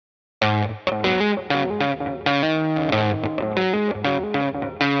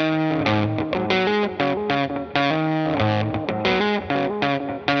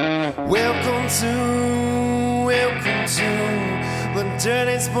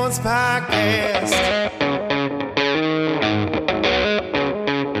Sports Podcast.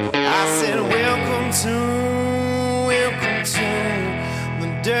 I said, welcome to the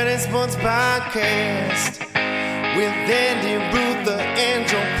Dirty Sports Podcast with Andy Ruther and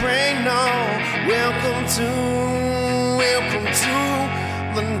Joe Prano. Welcome to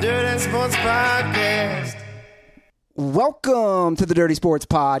the Dirty Sports Podcast. Welcome to the Dirty Sports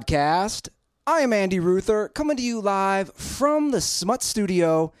Podcast. I am Andy Ruther, coming to you live from the Smut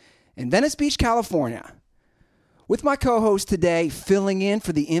Studio in Venice Beach, California. With my co-host today, filling in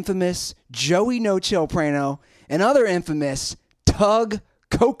for the infamous Joey No Chill Prano and other infamous Tug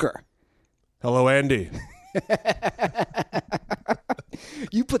Coker. Hello, Andy.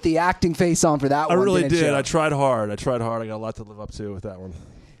 You put the acting face on for that one. I really did. You? I tried hard. I got a lot to live up to with that one.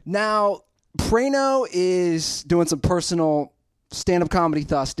 Now, Prano is doing some personal stand-up comedy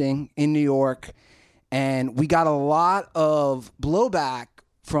thusting in New York, and we got a lot of blowback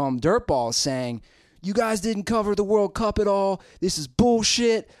from Dirtballs saying, you guys didn't cover the World Cup at all. This is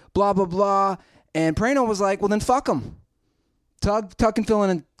bullshit, blah, blah, blah. And Prano was like, well, then fuck them. Tug can fill in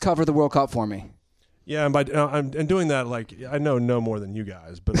and cover the World Cup for me. Yeah, and I'm doing that. Like, I know no more than you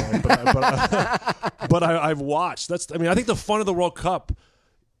guys, but I've watched. I think the fun of the World Cup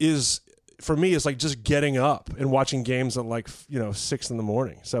is, for me, is like just getting up and watching games at 6 in the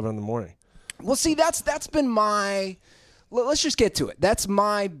morning, 7 in the morning. Well, see, that's been my. Let's just get to it. That's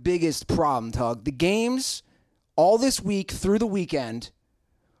my biggest problem, Tug. The games all this week through the weekend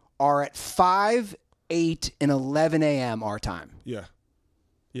are at 5, 8, and 11 a.m. our time. Yeah.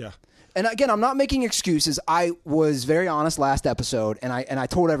 And again, I'm not making excuses. I was very honest last episode, and I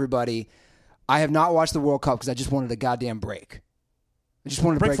told everybody I have not watched the World Cup because I just wanted a goddamn break. I just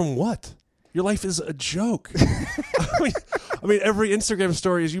wanted a break from what? Your life is a joke. I mean, every Instagram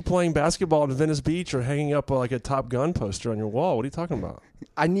story is you playing basketball in Venice Beach or hanging up like a Top Gun poster on your wall. What are you talking about?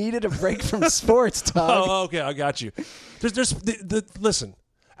 I needed a break from sports, Tug. Oh, okay, I got you. Listen.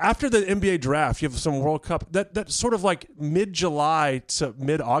 After the NBA draft, you have some World Cup. That's sort of like mid-July to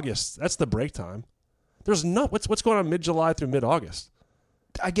mid-August. That's the break time. There's what's going on mid-July through mid-August?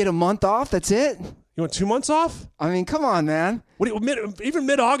 I get a month off. That's it. You want 2 months off? I mean, come on, man. Even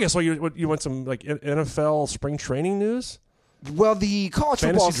mid-August? You want some like NFL spring training news? Well, the college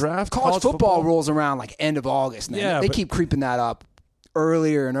football rolls around like end of August. Man. Yeah, they keep creeping that up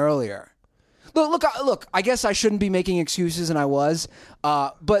earlier and earlier. Look, I guess I shouldn't be making excuses, and I was.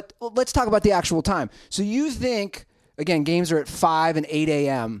 But let's talk about the actual time. So you think, again, games are at 5 and 8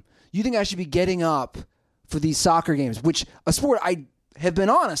 a.m. You think I should be getting up for these soccer games, which a sport I have been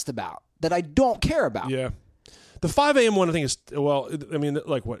honest about, that I don't care about. Yeah. The 5 a.m. one, I think, is,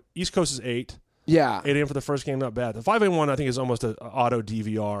 East Coast is 8. Yeah. 8 a.m. for the first game, not bad. The 5 a.m. one, I think, is almost an auto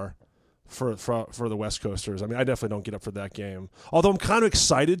DVR. For the West Coasters. I mean, I definitely don't get up for that game. Although I'm kind of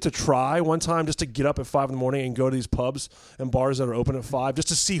excited to try one time just to get up at 5 in the morning and go to these pubs and bars that are open at 5 just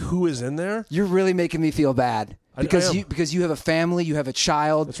to see who is in there. You're really making me feel bad because you have a family, you have a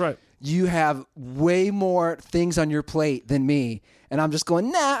child. That's right. You have way more things on your plate than me, and I'm just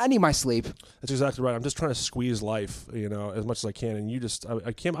going, nah, I need my sleep. That's exactly right. I'm just trying to squeeze life, as much as I can, and you just,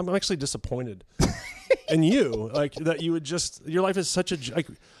 I can't. I'm actually disappointed in you, like that you would just. Your life is such a.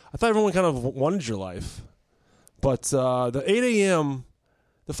 I thought everyone kind of wanted your life, but the 8 a.m.,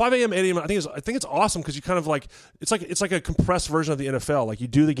 the 5 a.m., 8 a.m. I think it's awesome because you kind of like it's like a compressed version of the NFL. Like you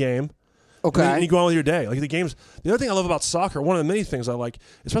do the game. Okay. And you go on with your day. Like the games. The other thing I love about soccer, one of the many things I like,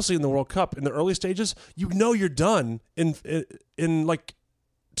 especially in the World Cup, in the early stages, you're done in like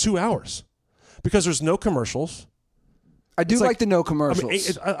 2 hours because there's no commercials. I do like the no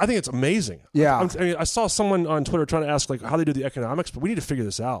commercials. I think it's amazing. Yeah. I saw someone on Twitter trying to ask like how they do the economics, but we need to figure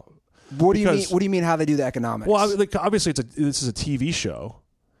this out. What do you mean? What do you mean? How they do the economics? Well, obviously this is a TV show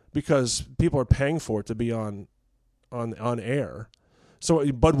because people are paying for it to be on air. So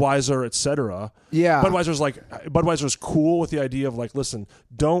Budweiser, etc. Yeah. Budweiser's cool with the idea of like, listen,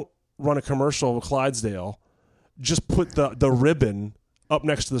 don't run a commercial of Clydesdale. Just put the ribbon up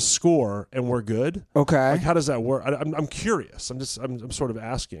next to the score and we're good. Okay. Like, how does that work? I'm curious. I'm sort of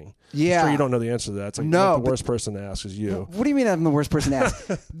asking. Yeah. I'm sure you don't know the answer to that. It's like, no, the worst person to ask is you. What do you mean I'm the worst person to ask?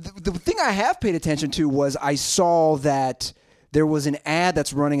 The thing I have paid attention to was I saw that there was an ad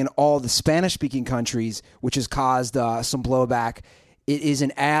that's running in all the Spanish-speaking countries, which has caused some blowback. It is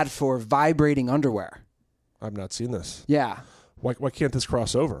an ad for vibrating underwear. I've not seen this. Yeah. Why can't this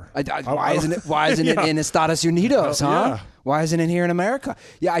cross over? Why isn't it in Estados Unidos, huh? Yeah. Why isn't it here in America?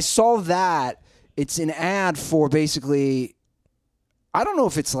 Yeah, I saw that. It's an ad for basically, I don't know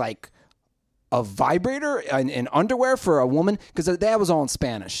if it's like a vibrator in underwear for a woman, because that was all in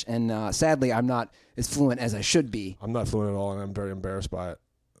Spanish, and sadly I'm not as fluent as I should be. I'm not fluent at all, and I'm very embarrassed by it.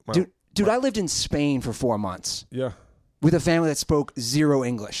 Dude, I lived in Spain for 4 months Yeah. with a family that spoke zero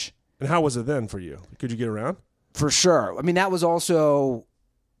English. And how was it then for you? Could you get around? For sure. I mean, that was also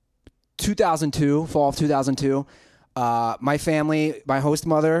 2002, fall of 2002. My family, my host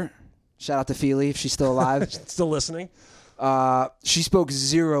mother, shout out to Feely if she's still alive. Still listening? She spoke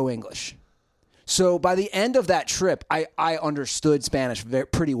zero English. So by the end of that trip, I understood Spanish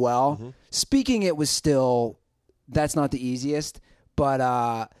pretty well. Mm-hmm. Speaking it was still, that's not the easiest. But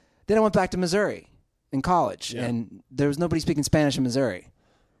then I went back to Missouri in college, and there was nobody speaking Spanish in Missouri.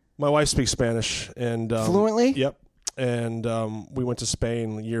 My wife speaks Spanish and Fluently? Yep. And we went to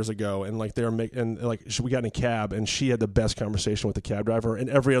Spain years ago, and like we got in a cab, and she had the best conversation with the cab driver, and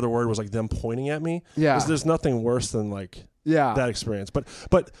every other word was like them pointing at me. Yeah. There's nothing worse than like that experience. But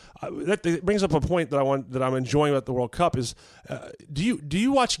that brings up a point that I'm enjoying about the World Cup is, do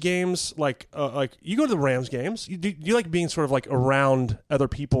you watch games like you go to the Rams games? Do you like being sort of like around other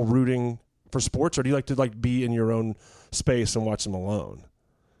people rooting for sports, or do you like to like be in your own space and watch them alone?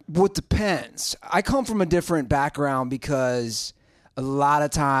 Well, it depends. I come from a different background because a lot of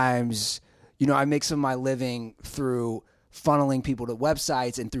times, I make some of my living through funneling people to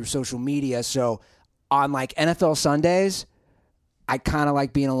websites and through social media. So on like NFL Sundays, I kind of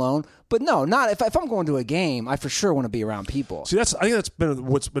like being alone. But no, not if I'm going to a game, I for sure want to be around people. See, I think that's been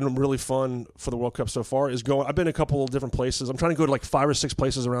what's been really fun for the World Cup so far is going. I've been a couple of different places. I'm trying to go to like 5 or 6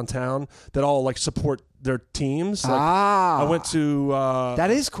 places around town that all like support their teams. Like, I went to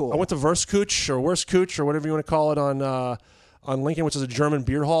that is cool. I went to Wurstküche or Wurstküche or whatever you want to call it on Lincoln, which is a German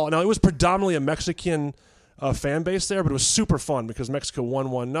beer hall. Now it was predominantly a Mexican fan base there, but it was super fun because Mexico won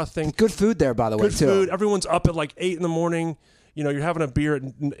 1-0. Good food there, by the way, too. too. Good food. Everyone's up at like 8 a.m. You're having a beer at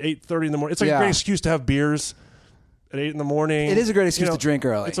 8:30 in the morning. It's like a great excuse to have beers at 8 a.m. It is a great excuse to drink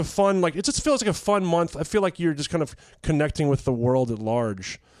early. It's a fun, it just feels like a fun month. I feel like you're just kind of connecting with the world at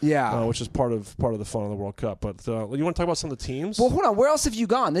large. Yeah, which is part of the fun of the World Cup. But you want to talk about some of the teams? Well, hold on. Where else have you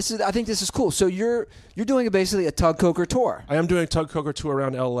gone? I think this is cool. So you're doing basically a Tug Coker tour. I am doing a Tug Coker tour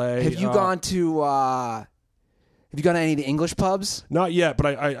around L.A. Have you gone to? Have you gone to any of the English pubs? Not yet, but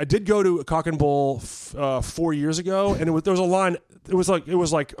I did go to a Cock and Bull 4 years ago, and there was a line. It was like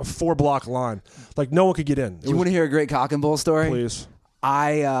a 4-block line. Like no one could get in. You want to hear a great Cock and Bull story? Please.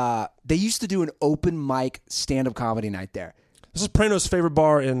 They used to do an open mic stand-up comedy night there. This is Prano's favorite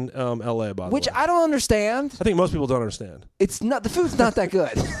bar in L.A. by the way. Which I don't understand. I think most people don't understand. It's not, the food's not that good.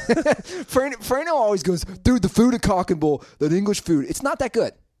 Prano always goes, dude, the food at Cock and Bull, that English food, it's not that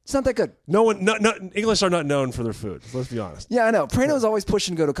good. It's not that good. English are not known for their food. Let's be honest. Yeah, I know. Prano's always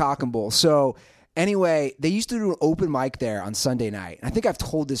pushing to go to Cock and Bull. So anyway, they used to do an open mic there on Sunday night. I think I've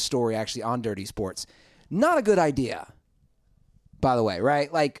told this story actually on Dirty Sports. Not a good idea, by the way,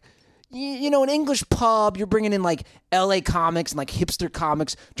 right? Like, an English pub, you're bringing in like LA comics and like hipster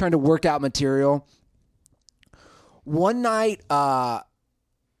comics trying to work out material. One night, the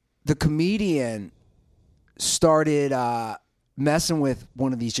comedian started messing with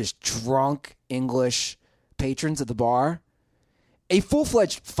one of these just drunk English patrons at the bar. A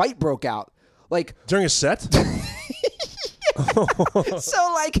full-fledged fight broke out. Like during a set? So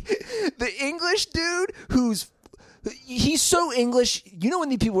like the English dude he's so English. When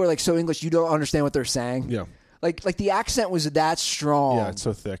these people are like so English you don't understand what they're saying? Yeah. Like the accent was that strong. Yeah, it's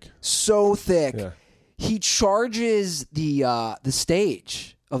so thick. So thick. Yeah. He charges the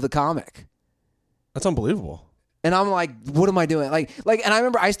stage of the comic. That's unbelievable. And I'm like, what am I doing? Like, and I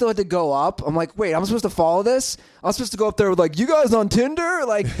remember I still had to go up. I'm like, wait, I'm supposed to follow this? I'm supposed to go up there with like, you guys on Tinder?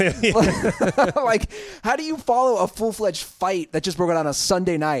 Like, like, how do you follow a full-fledged fight that just broke out on a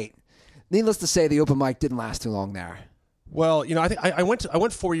Sunday night? Needless to say, the open mic didn't last too long there. Well, I think I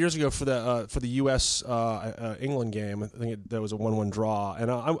went 4 years ago for the U.S. England game. I think that was a 1-1 draw, and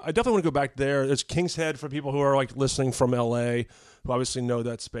I definitely want to go back there. There's King's Head for people who are like listening from L.A. who obviously know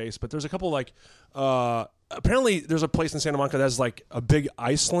that space. But there's a couple like apparently there's a place in Santa Monica that has like a big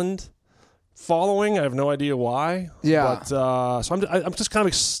Iceland following. I have no idea why. Yeah. But so I'm just kind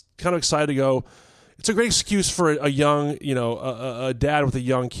of excited to go. It's a great excuse for a young, a dad with a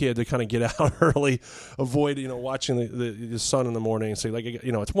young kid to kind of get out early, avoid, watching the sun in the morning and say, like,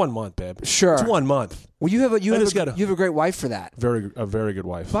 it's 1 month, babe. Sure. It's 1 month. Well, you have a great wife for that. A very good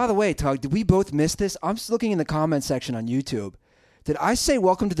wife. By the way, Tug, did we both miss this? I'm just looking in the comment section on YouTube. Did I say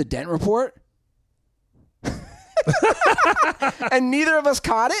welcome to the Dent Report? And neither of us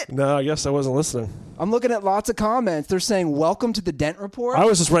caught it? No, I guess I wasn't listening. I'm looking at lots of comments. They're saying, welcome to the Dent Report. I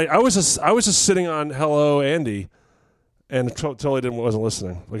was just right. I was just sitting on Hello Andy and totally wasn't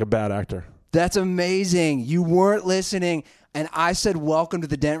listening, like a bad actor. That's amazing. You weren't listening, and I said, welcome to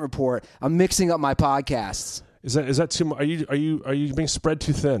the Dent Report. I'm mixing up my podcasts. Is that too much? Are you being spread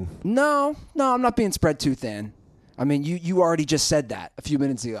too thin? No, I'm not being spread too thin. I mean, you already just said that a few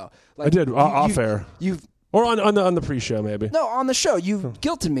minutes ago. Like, I did off air. You've Or on the pre-show maybe. No, on the show, you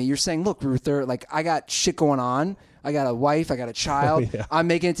guilted me. You're saying, look, Ruther, like I got shit going on. I got a wife. I got a child. Yeah. I'm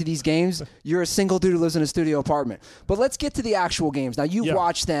making it to these games. You're a single dude who lives in a studio apartment. But let's get to the actual games. Now, you've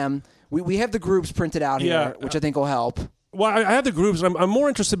watched them. We have the groups printed out here, which I think will help. Well, I have the groups. I'm more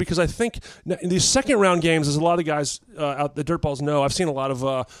interested because I think in these second round games, there's a lot of guys out the Dirtballs know. I've seen a lot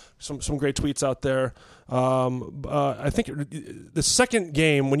of some great tweets out there. I think the second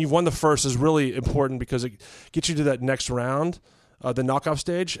game, when you've won the first, is really important because it gets you to that next round, the knockout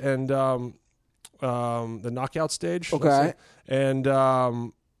stage and the knockout stage. Okay. And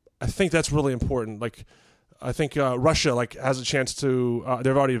I think that's really important. Like, I think Russia has a chance to.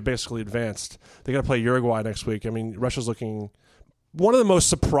 They've already basically advanced. They got to play Uruguay next week. I mean, Russia's looking one of the most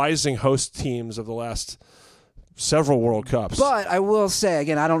surprising host teams of the last several World Cups. But I will say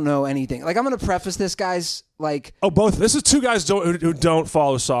again, I don't know anything. Like, I'm going to preface this, guys. Like, both. This is two guys who don't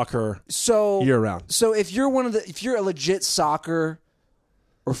follow soccer year round. So if you're a legit soccer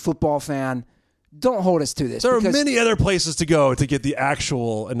or football fan, don't hold us to this. There are many other places to go to get the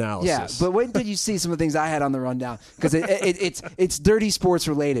actual analysis. Yeah, but wait until you see some of the things I had on the rundown because it's dirty sports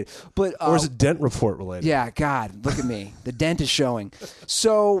related. But or is it Dent Report related? Yeah, God, look at me. The dent is showing.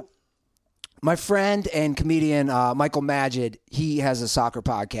 So my friend and comedian Michael Magid, he has a soccer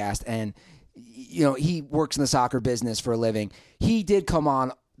podcast, and he works in the soccer business for a living. He did come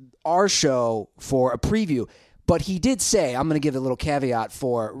on our show for a preview, but he did say, I'm going to give a little caveat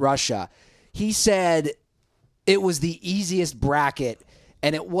for Russia. He said it was the easiest bracket,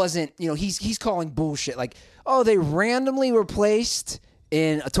 and it wasn't, he's calling bullshit. Like, they randomly were placed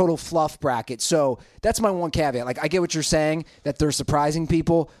in a total fluff bracket. So that's my one caveat. Like, I get what you're saying, that they're surprising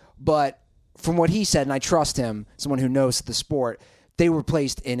people, but from what he said, and I trust him, someone who knows the sport, they were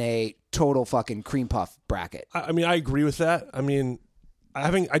placed in a total fucking cream puff bracket. I mean, I agree with that. I mean,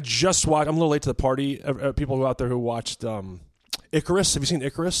 I just watched, I'm a little late to the party, people who out there who watched Icarus. Have you seen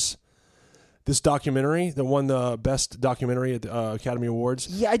Icarus? This documentary that won the best documentary at the Academy Awards.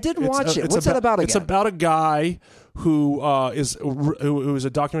 Yeah, I did watch it. What's that about again? It's about a guy who is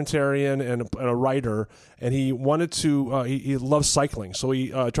a documentarian and a writer, and he wanted to. He loves cycling, so he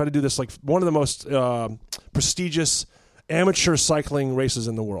tried to do this one of the most prestigious amateur cycling races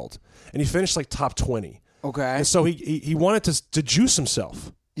in the world, and he finished top 20. Okay, and so he wanted to juice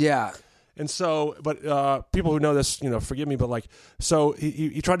himself. Yeah. And so, but people who know this, forgive me, but so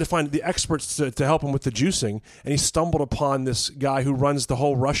he tried to find the experts to help him with the juicing, and he stumbled upon this guy who runs the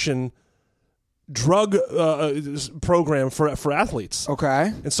whole Russian drug program for athletes.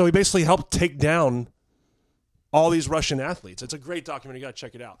 Okay. And so he basically helped take down all these Russian athletes. It's a great documentary. You got to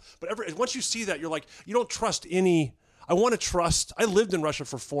check it out. But once you see that, you're like, you don't trust any. I want to trust. I lived in Russia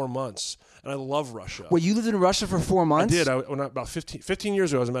for 4 months, and I love Russia. Well, you lived in Russia for 4 months? I did. About 15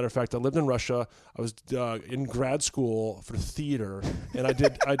 years ago, as a matter of fact, I lived in Russia. I was in grad school for theater, and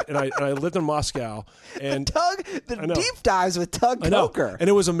I lived in Moscow. And the deep dives with Tug Coker. And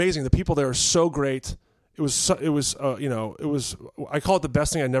it was amazing. The people there are so great. It was. I call it the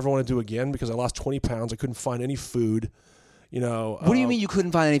best thing I never want to do again because I lost 20 pounds. I couldn't find any food. What do you mean you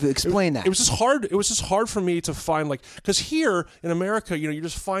couldn't find any food? Explain that. It was just hard. It was just hard for me to find because here in America, you're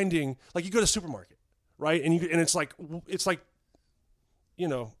just finding you go to the supermarket, right? And it's like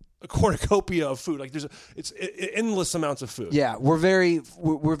a cornucopia of food. It's endless amounts of food. Yeah, we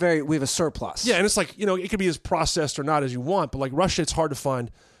have a surplus. Yeah, and it's it could be as processed or not as you want, but Russia, it's hard to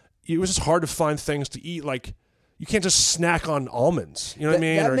find. It was just hard to find things to eat. You can't just snack on almonds. You know what I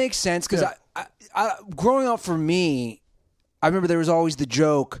mean? That makes sense because I growing up for me, I remember there was always the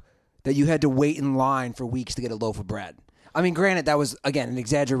joke that you had to wait in line for weeks to get a loaf of bread. I mean, granted, that was, again, an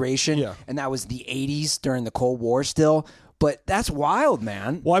exaggeration, and that was the 80s during the Cold War still, but that's wild,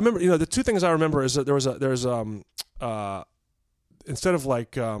 man. Well, I remember, the two things I remember is that there's instead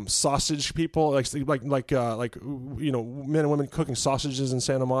of sausage people, men and women cooking sausages in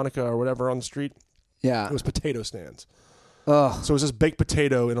Santa Monica or whatever on the street, it was potato stands. Ugh. So it was just baked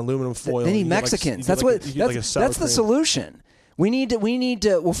potato in aluminum foil. They need Mexicans. That's the solution. We need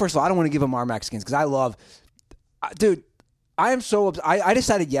to. Well, first of all, I don't want to give them our Mexicans because I love, dude. I am so. I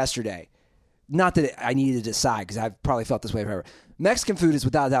decided yesterday, not that I needed to decide because I've probably felt this way forever. Mexican food is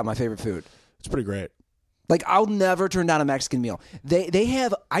without a doubt my favorite food. It's pretty great. I'll never turn down a Mexican meal. They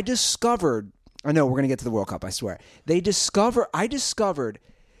have. I discovered. I know we're gonna get to the World Cup. I swear. I discovered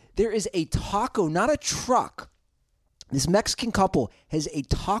there is a taco, not a truck. This Mexican couple has a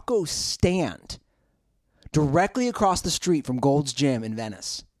taco stand directly across the street from Gold's Gym in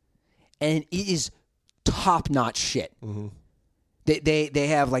Venice. And it is top-notch shit. Mm-hmm. They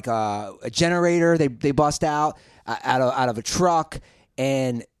have like a generator they bust out of a truck,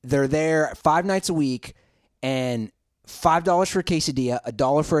 and they're there 5 nights a week, and $5 for a quesadilla,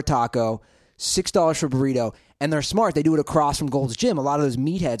 $1 for a taco, $6 for a burrito, and they're smart. They do it across from Gold's Gym. A lot of those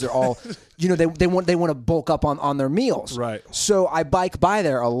meatheads are all, they want to bulk up on their meals. Right. So I bike by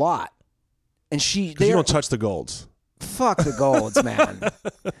there a lot, and you don't touch the Golds. Fuck the Golds, man.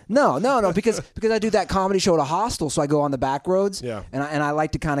 No, because I do that comedy show at a hostel, so I go on the back roads. Yeah. And I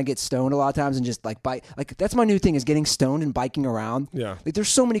like to kind of get stoned a lot of times and just like bike. Like that's my new thing is getting stoned and biking around. Yeah. Like there's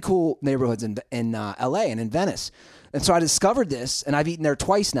so many cool neighborhoods in LA and in Venice, and so I discovered this, and I've eaten there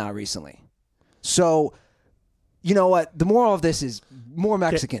twice now recently. So, you know what? The moral of this is more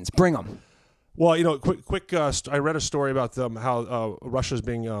Mexicans. Bring them. Well, quick. I read a story about how Russia's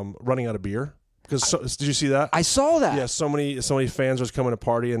being running out of beer. Did you see that? I saw that. Yeah, so many fans are coming to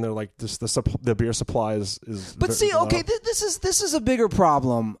party, and they're like, the beer supply is. But see, okay, this is a bigger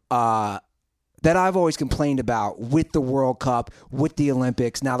problem that I've always complained about with the World Cup, with the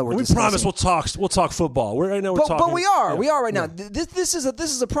Olympics. Now that we promise we'll talk football. But we are right now. This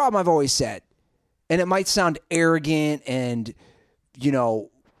is a problem I've always said, and it might sound arrogant and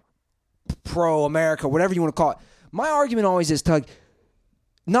pro America, whatever you want to call it. My argument always is, Tug.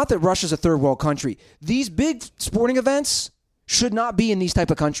 Not that Russia's a third world country. These big sporting events should not be in these type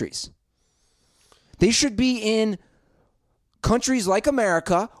of countries. They should be in countries like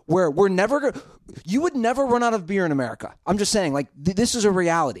America where you would never run out of beer in America. I'm just saying, like, this is a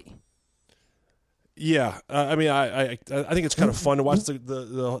reality. Yeah, I mean, I think it's kind of fun to watch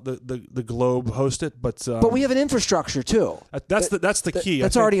the Globe host it, but we have an infrastructure too. That's the key.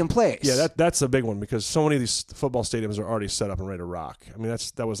 That's already in place. Yeah, that's a big one because so many of these football stadiums are already set up and ready to rock. I mean, I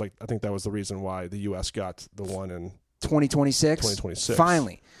think that was the reason why the U.S. got the one in 2026. 2026.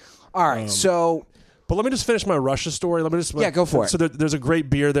 Finally. All right, so. But let me just finish my Russia story. Go for it. So there's a great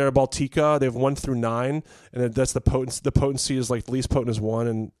beer there, Baltica. They have 1 through 9, and that's the potency. The potency is like the least potent is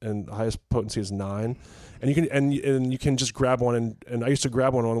 1, and the highest potency is 9. And you can just grab one. And I used to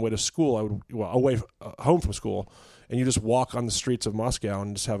grab one on the way to school. Away home from school, and you just walk on the streets of Moscow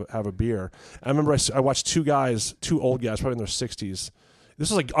and just have a beer. I remember I watched two old guys, probably in their 60s. This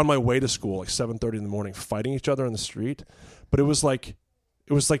was like on my way to school, like 7:30 in the morning, fighting each other on the street. But it was like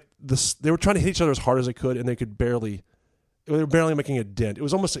this. They were trying to hit each other as hard as they could, and they were barely making a dent. It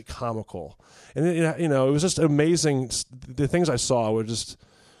was almost like comical, and it was just amazing. The things I saw were just.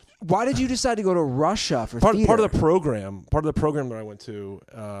 Why did you decide to go to Russia for part theater? of the program? Part of the program that I went to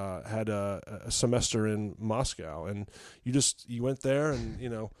had a semester in Moscow, and you went there, and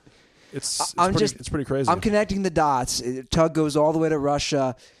it's pretty crazy. I'm connecting the dots. Tug goes all the way to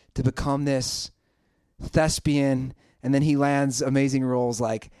Russia to become this thespian. And then he lands amazing roles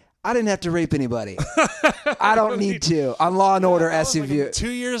like, I didn't have to rape anybody. I don't need to. On Law & Order SVU. Like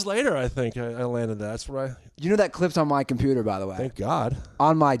 2 years later, I think I landed that. That's where You know that clip's on my computer, by the way. Thank God.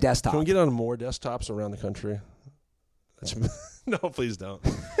 On my desktop. Can we get on more desktops around the country? No, please don't.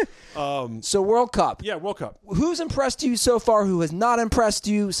 So World Cup. Yeah, World Cup. Who's impressed you so far? Who has not impressed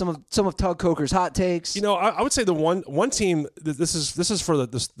you? Some of Tug Coker's hot takes. I would say the one team. This is for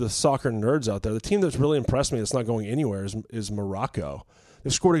the soccer nerds out there. The team that's really impressed me that's not going anywhere is Morocco.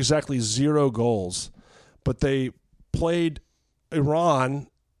 They've scored exactly 0 goals, but they played Iran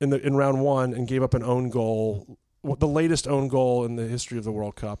in round 1 and gave up an own goal, the latest own goal in the history of the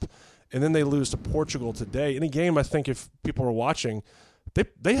World Cup. And then they lose to Portugal today. In a game, I think if people were watching,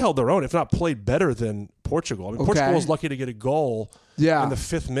 they held their own, if not played better than Portugal. I mean, Portugal was lucky to get a goal in the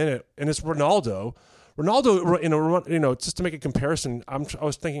 5th minute, and it's Ronaldo. Ronaldo, just to make a comparison, I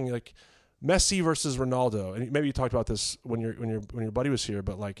was thinking like Messi versus Ronaldo, and maybe you talked about this when your buddy was here,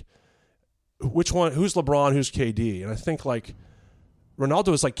 but like, who's LeBron, who's KD, and I think like.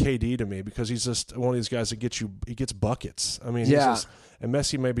 Ronaldo is like KD to me because he's just one of these guys that gets buckets. I mean, and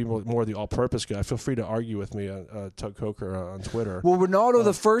Messi may be more the all-purpose guy. Feel free to argue with me, Tug Coker on Twitter. Well, Ronaldo,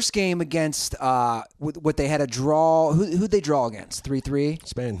 the first game against what they had a draw. Who'd they draw against? 3-3?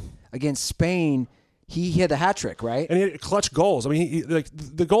 Spain. Against Spain, he had the hat trick, right? And he had clutch goals. I mean,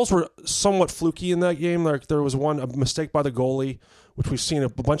 the goals were somewhat fluky in that game. Like there was a mistake by the goalie, which we've seen a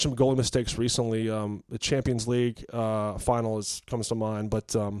bunch of goalie mistakes recently. The Champions League final comes to mind,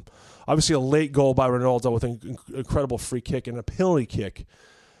 but obviously a late goal by Ronaldo with an incredible free kick and a penalty kick.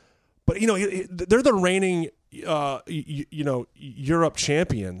 But they're the reigning Europe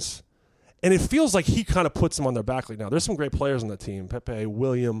champions, and it feels like he kind of puts them on their back. Like now, there's some great players on the team: Pepe,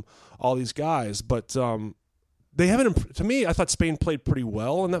 William, all these guys, but. They haven't. To me, I thought Spain played pretty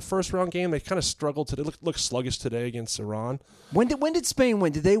well in that first round game. They kind of struggled today. Look sluggish today against Iran. When did Spain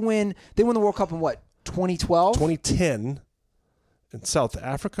win? Did they win? They won the World Cup in what? 2012? 2010 in South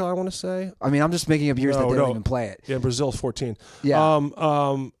Africa, I want to say. I mean, I'm just making up years that they don't even play it. Yeah, Brazil 14.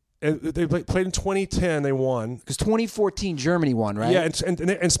 Yeah. And they played in 2010. They won. Because 2014, Germany won, right? Yeah,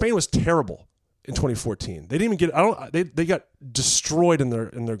 and Spain was terrible in 2014. They didn't even get. They got destroyed in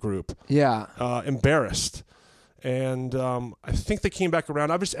their group. Yeah. Embarrassed, and I think they came back around.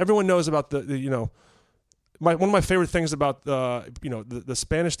 Obviously, everyone knows about the one of my favorite things about the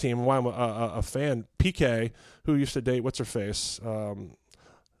Spanish team. Why I'm a fan. Piqué, who used to date what's her face. I'm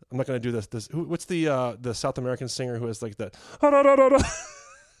not going to do this. What's the South American singer who has like the.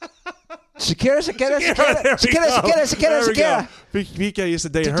 Shakira. Piqué used to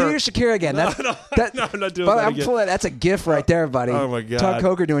date her. Do your Shakira again. No, I'm not doing that again. That's a gif right there, buddy. Oh my God. Todd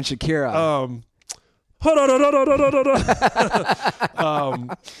Coker doing Shakira.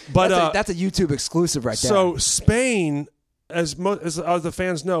 But that's a YouTube exclusive right there. So Spain, as the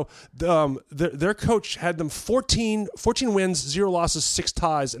fans know, their coach had them 14 wins, 0 losses, 6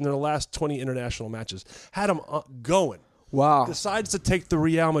 ties in their last 20 international matches. Had them going. Wow. Decides to take the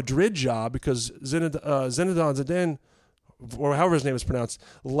Real Madrid job because Zinedine Zidane, or however his name is pronounced,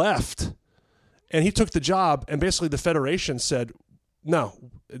 left, and he took the job. And basically, the federation said, "No."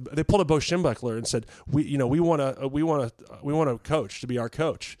 They pulled a Bo Schembechler and said, "We want a coach to be our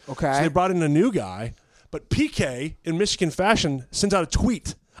coach." Okay. So they brought in a new guy, but Piqué, in Michigan fashion, sends out a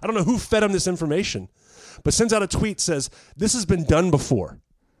tweet. I don't know who fed him this information, but sends out a tweet, says, "This has been done before.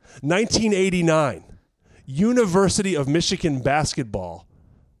 1989. University of Michigan basketball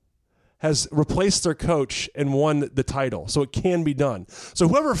has replaced their coach and won the title, so it can be done." So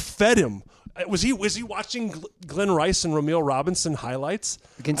whoever fed him, was he watching Glenn Rice and Ramil Robinson highlights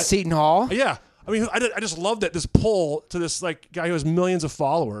against Seton Hall? Yeah, I mean, I just love that this poll to this like guy who has millions of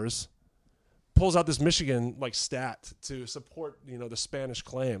followers pulls out this Michigan like stat to support the Spanish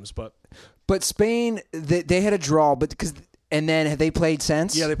claims, but Spain they had a draw, and then have they played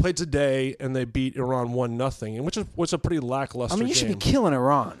since? Yeah, they played today, and they beat Iran 1-0, and which was a pretty lackluster game. I mean, you should be killing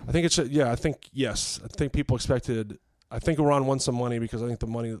Iran. I think yes. I think people expected. I think Iran won some money because I think the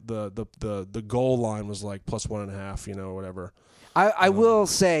money, the goal line was like plus 1.5, or whatever. I will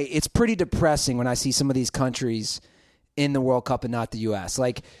say it's pretty depressing when I see some of these countries in the World Cup and not the U.S.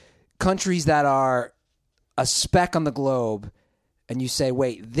 Like countries that are a speck on the globe, and you say,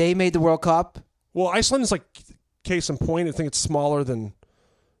 wait, they made the World Cup? Well, Iceland is like. Case in point, I think it's smaller than,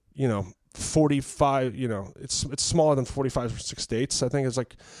 45. It's smaller than 45 or 6 states. I think it's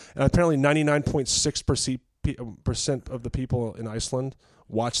like, and apparently 99.6% of the people in Iceland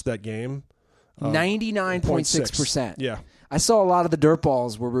watched that game. 99.6%. Yeah, I saw a lot of the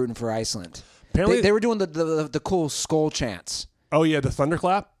dirtballs were rooting for Iceland. Apparently, they were doing the cool skull chants. Oh yeah, the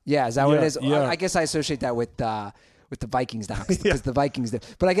thunderclap. Yeah, is that what it is? Yeah. I guess I associate that with the Vikings now because the Vikings did.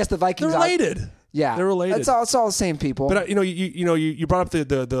 But I guess the Vikings they're related. Yeah, they're related. It's all the same people. But you brought up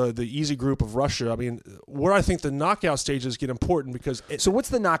the easy group of Russia. I mean, where I think the knockout stages get important because. So what's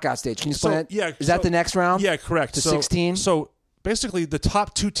the knockout stage? Can you explain it? Yeah, is that the next round? Yeah, correct. The 16. So basically, the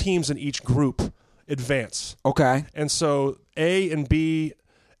top 2 teams in each group advance. Okay. And so A and B,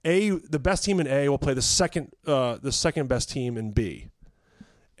 the best team in A will play the second best team in B.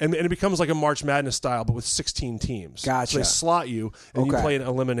 And it becomes like a March Madness style, but with 16 teams. Gotcha. So they slot you, and you play an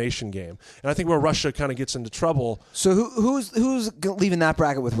elimination game. And I think where Russia kind of gets into trouble. So who's leaving that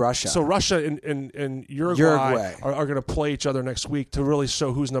bracket with Russia? So Russia and Uruguay are going to play each other next week to really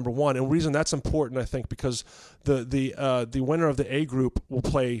show who's number one. And the reason that's important, I think, because the winner of the A group will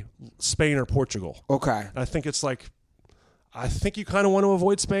play Spain or Portugal. Okay. And I think it's like. I think you kind of want to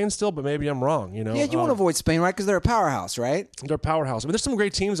avoid Spain still, but maybe I'm wrong. Yeah, you want to avoid Spain, right? Because they're a powerhouse, right? They're a powerhouse. I mean, there's some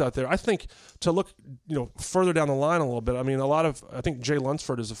great teams out there. I think to look, further down the line a little bit. I mean, I think Jay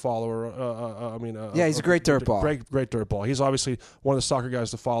Lunsford is a follower. Yeah, he's a great dirtball. Great dirtball. He's obviously one of the soccer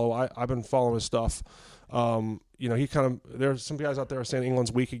guys to follow. I've been following his stuff. He kind of. There's some guys out there saying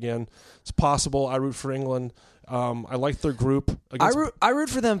England's weak again. It's possible. I root for England. I like their group. I root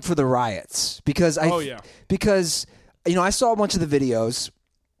for them for the riots because because. I saw a bunch of the videos.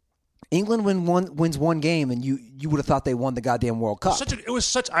 England wins one game, and you would have thought they won the goddamn World Cup.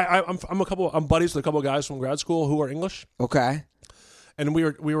 I'm buddies with a couple of guys from grad school who are English. Okay. And we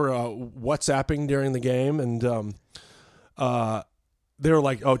were WhatsApping during the game, and they were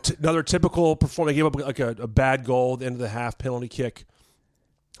like, another typical performance. They gave up like a bad goal at the end of the half, penalty kick,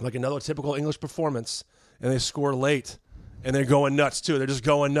 like another typical English performance, and they score late. And they're going nuts too. They're just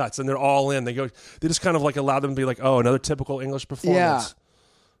going nuts, and they're all in. They just kind of like allow them to be like, another typical English performance.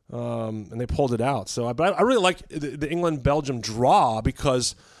 Yeah. And they pulled it out. So, but I really like the England-Belgium draw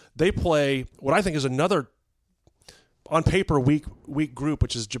because they play what I think is another, on paper, weak group,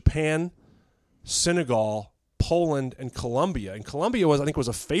 which is Japan, Senegal, Poland, and Colombia. And Colombia I think was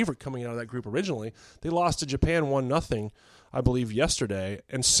a favorite coming out of that group originally. They lost to Japan 1-0, I believe, yesterday.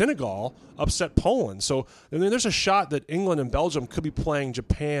 And Senegal upset Poland. So there's a shot that England and Belgium could be playing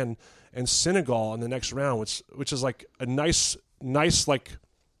Japan and Senegal in the next round, which is like a nice like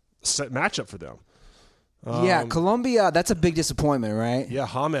set matchup for them. Yeah, Colombia, that's a big disappointment, right? Yeah,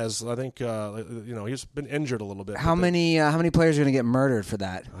 James, I think he's been injured a little bit. How many players are going to get murdered for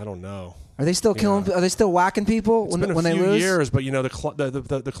that? I don't know. Are they still killing? Are they still whacking people It's been when a they few lose? years, but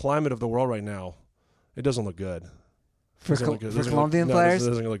the climate of the world right now, it doesn't look good. For Colombian players? It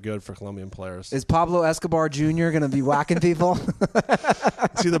doesn't look good for Colombian players. Is Pablo Escobar Jr. going to be whacking people?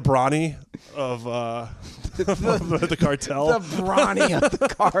 See the Brawny of the cartel? The Brawny of the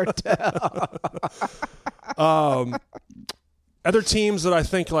cartel. Other teams that I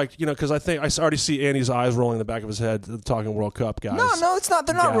think, because I already see Andy's eyes rolling in the back of his head talking World Cup guys. No, it's not.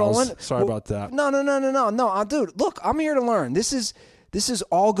 They're not rolling. Sorry about that. No, dude. Look, I'm here to learn. This is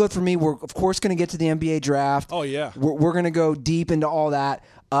all good for me. We're of course going to get to the NBA draft. Oh yeah, we're going to go deep into all that.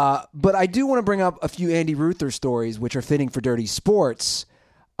 But I do want to bring up a few Andy Ruther stories, which are fitting for Dirty Sports,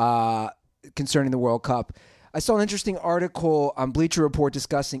 concerning the World Cup. I saw an interesting article on Bleacher Report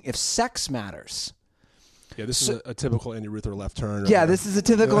discussing if sex matters. Yeah, this is a typical Andy Ruther left turn. Yeah, this is a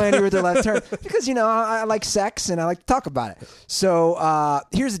typical Andy Ruther left turn because, I like sex and I like to talk about it. So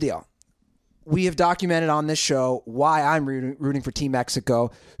here's the deal. We have documented on this show why I'm rooting for Team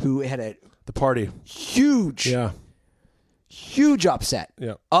Mexico, who had the party. Huge upset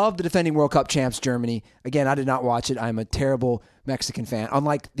of the defending World Cup champs, Germany. Again, I did not watch it. I'm a terrible Mexican fan.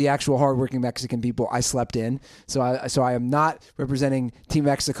 Unlike the actual hardworking Mexican people, I slept in. So I am not representing Team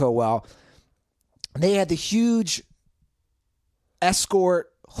Mexico well. They had the huge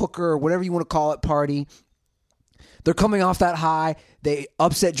escort, hooker, whatever you want to call it, party. They're coming off that high. They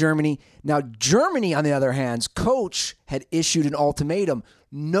upset Germany. Now, Germany, on the other hand, coach had issued an ultimatum,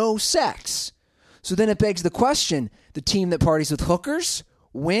 no sex. So then it begs the question, the team that parties with hookers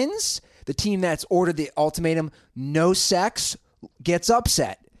wins. The team that's ordered the ultimatum, no sex, gets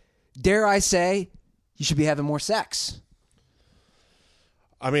upset. Dare I say, you should be having more sex.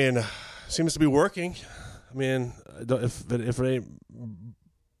 I mean, seems to be working. I mean, if it ain't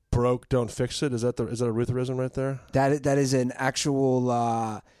broke, don't fix it. Is that a Rutherism right there? That is an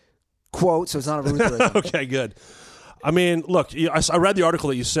actual quote, so it's not a Rutherism. Okay, good. I mean, look, I read the article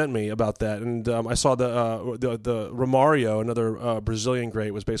that you sent me about that, and I saw the Romario, another Brazilian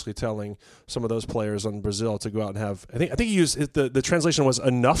great, was basically telling some of those players on Brazil to go out and have. I think he used the translation was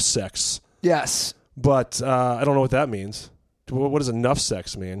enough sex. Yes, but I don't know what that means. What does enough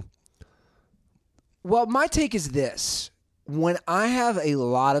sex mean? Well, my take is this. When I have a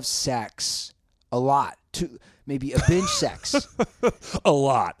lot of sex, maybe a binge sex. A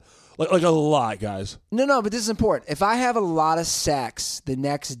lot. Like a lot, guys. No, but this is important. If I have a lot of sex the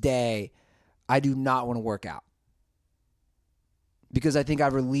next day, I do not want to work out. Because I think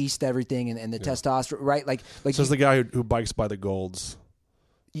I've released everything and the testosterone, right? Like says the guy who bikes by the Golds.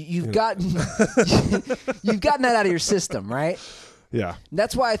 You've gotten that out of your system, right? Yeah.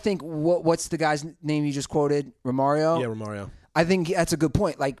 That's why I think what's the guy's name you just quoted? Romario? Yeah, Romario. I think that's a good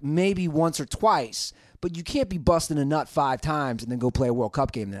point. Like maybe once or twice, but you can't be busting a nut 5 times and then go play a World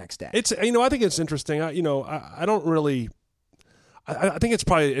Cup game the next day. It's I think it's interesting. I don't really. I think it's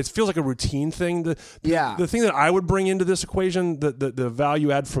probably it feels like a routine thing. The thing that I would bring into this equation, the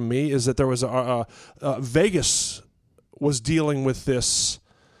value add from me is that there was Vegas was dealing with this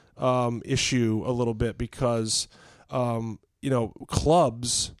issue a little bit because.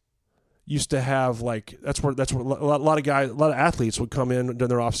 Clubs used to have that's where a lot of athletes would come in during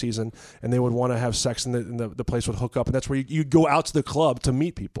their off season and they would want to have sex and the place would hook up and that's where you go out to the club to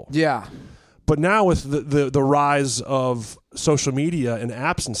meet people. Yeah. But now with the rise of social media and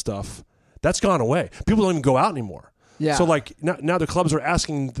apps and stuff, that's gone away. People don't even go out anymore. Yeah. So now the clubs are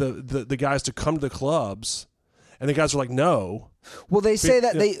asking the guys to come to the clubs. And the guys are like, no. Well, they say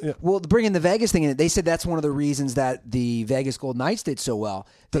that well, bringing the Vegas thing in, they said that's one of the reasons that the Vegas Golden Knights did so well.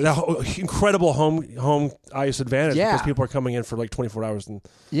 The incredible home ice advantage because people are coming in for like 24 hours and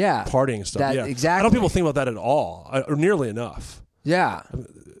partying and stuff. Exactly. I don't think people think about that at all, or nearly enough. Yeah.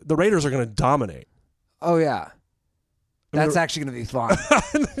 The Raiders are going to dominate. Oh, yeah. That's actually going to be fun.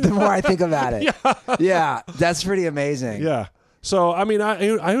 The more I think about it. Yeah, that's pretty amazing. Yeah. So, I mean,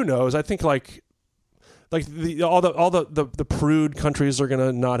 who knows? I think all the prude countries are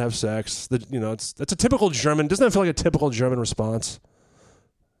gonna not have sex. It's a typical German. Doesn't that feel like a typical German response?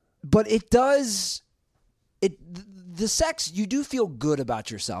 But it does. The sex, you do feel good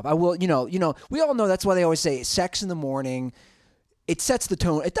about yourself. I will. We all know that's why they always say sex in the morning. It sets the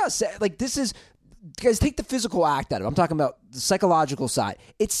tone. It does. This is guys, take the physical act out of it. I'm talking about the psychological side.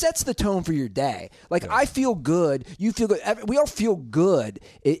 It sets the tone for your day. Like, I feel good. You feel good. We all feel good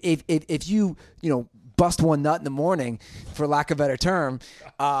if you bust one nut in the morning, for lack of a better term.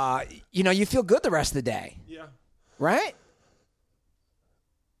 You feel good the rest of the day. Yeah. Right?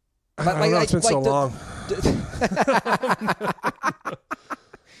 I don't know. It's been so long.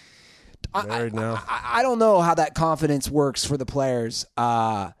 Married now. I don't know how that confidence works for the players.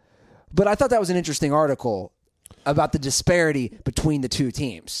 But I thought that was an interesting article about the disparity between the two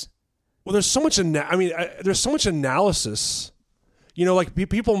teams. Well, there's so much. There's so much analysis. Like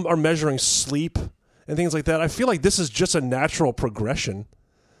people are measuring sleep and things like that. I feel like this is just a natural progression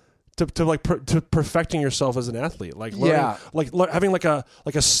to perfecting yourself as an athlete. Like learning, having like a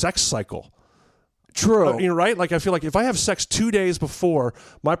sex cycle. True. Right? Like, I feel like if I have sex 2 days before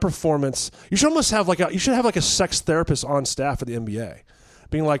my performance, you should almost have you should have a sex therapist on staff at the NBA.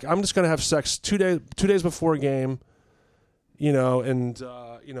 Being like, I'm just going to have sex 2 days before a game,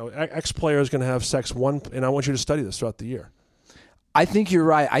 X player is going to have sex and I want you to study this throughout the year. I think you're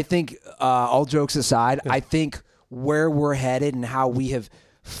right. I think, all jokes aside, I think where we're headed and how we have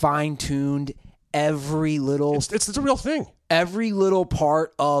fine-tuned every little... It's a real thing. Every little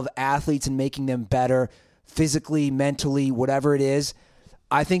part of athletes and making them better physically, mentally, whatever it is,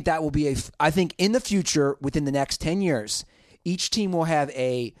 I think that will be I think in the future, within the next 10 years... Each team will have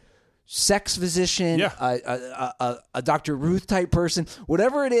a sex physician, a Dr. Ruth type person,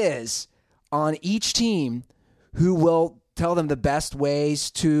 whatever it is, on each team who will tell them the best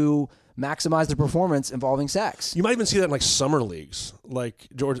ways to maximize their performance involving sex. You might even see that in like summer leagues, like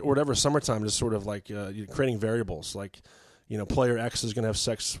or whatever, summertime, just sort of like creating variables. Like, player X is going to have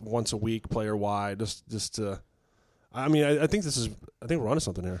sex once a week, player Y. I think we're onto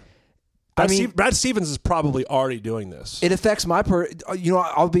something here. Brad Stevens is probably already doing this. It affects my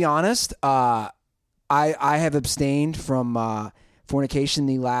I'll be honest. I have abstained from fornication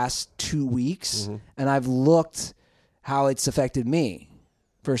the last 2 weeks, and I've looked how it's affected me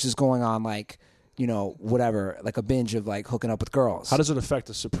versus going on whatever, like a binge of like hooking up with girls. How does it affect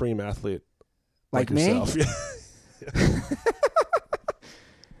a supreme athlete like me? Yourself?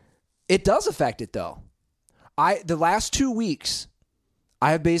 It does affect it though. The last 2 weeks.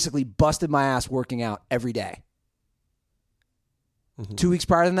 I have basically busted my ass working out every day. 2 weeks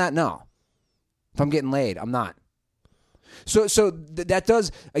prior to that, no. If I'm getting laid, I'm not. So that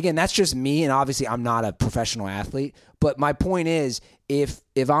does, again, that's just me, and obviously I'm not a professional athlete, but my point is, if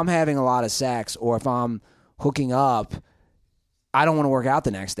I'm having a lot of sex or if I'm hooking up, I don't want to work out the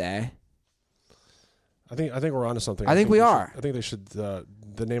next day. I think we're onto something. I think we are. I think they should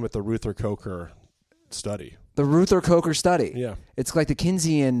name it the Ruther Coker study. The Ruther Coker study. Yeah. It's like the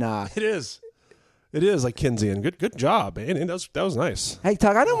Keynesian... It is. It is like Keynesian. Good job, man. That was nice. Hey,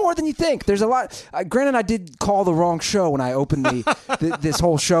 Tug, I know more than you think. There's a lot... granted, I did call the wrong show when I opened this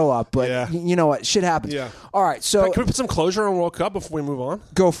whole show up, but you know what? Shit happens. Yeah. All right, so... Can we put some closure on World Cup before we move on?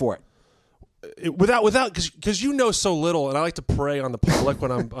 Go for it. Without, because you know so little, and I like to prey on the public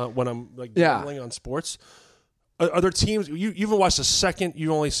when I'm like gambling on sports. Are there teams you haven't watched a second?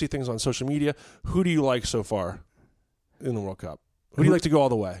 You only see things on social media. Who do you like so far in the World Cup? Who do you like to go all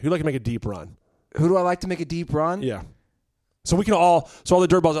the way? Who do you like to make a deep run? Who do I like to make a deep run? Yeah. So we can all the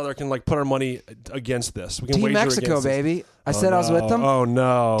dirtballs out there can like put our money against this. We can Team Mexico, baby. I said I was with them. Oh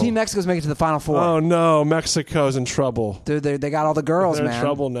no. Team Mexico's making it to the Final Four. Oh no, Mexico's in trouble. Dude, they got all the girls, They're man. in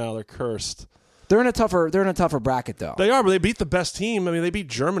trouble now. They're cursed. They're in a tougher bracket though. They are, but they beat the best team. I mean, they beat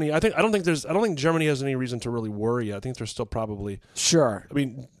Germany. I don't think Germany has any reason to really worry. I think they're still probably sure. I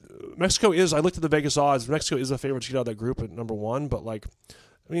mean, Mexico is. I looked at the Vegas odds. Mexico is a favorite to get out of that group at number one. But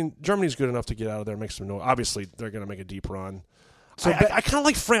Germany's good enough to get out of there and make some noise. Obviously, they're going to make a deep run. So I kind of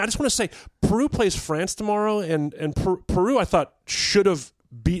like France. I just want to say Peru plays France tomorrow, and Peru I thought should have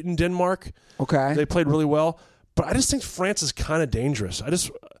beaten Denmark. Okay, they played really well, but I just think France is kind of dangerous. I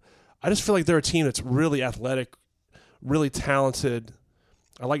just feel like they're a team that's really athletic, really talented.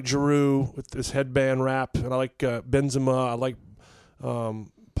 I like Giroud with this headband wrap, and I like Benzema. I like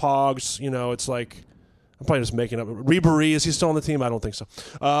Pogs. It's like I'm probably just making up. Ribéry, is he still on the team? I don't think so.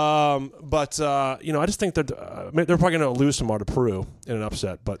 But I just think that they're probably going to lose tomorrow to Peru in an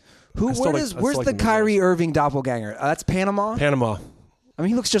upset. But where's the Kyrie Irving doppelganger? That's Panama. Panama. I mean,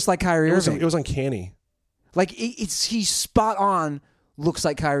 he looks just like Kyrie Irving. It was uncanny. Like he's spot on. Looks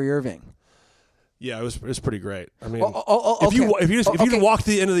like Kyrie Irving. Yeah, it was pretty great. I mean, okay. if you can walk to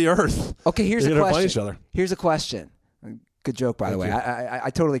the end of the earth, okay. Here's a question. Find each other. Here's a question. Good joke, by the way.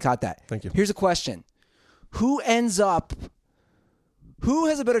 I totally caught that. Thank you. Here's a question: Who has a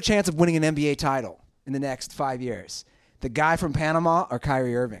better chance of winning an NBA title in the next 5 years? The guy from Panama or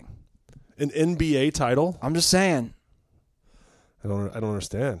Kyrie Irving? An NBA title? I'm just saying. I don't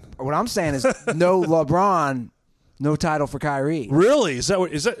understand. What I'm saying is no LeBron, no title for Kyrie. Really? Is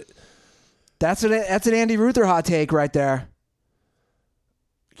that? That's an Andy Ruther hot take right there.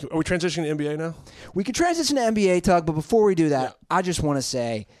 Are we transitioning to NBA now? We could transition to NBA, Tug, but before we do that, Yeah. I just want to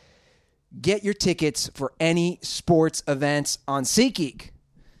say, get your tickets for any sports events on SeatGeek.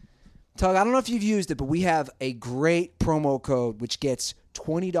 Tug, I don't know if you've used it, but we have a great promo code which gets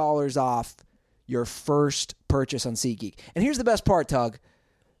 $20 off your first purchase on SeatGeek. And here's the best part, Tug.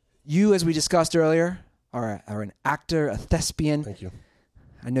 You, as we discussed earlier, are an actor, a thespian. Thank you.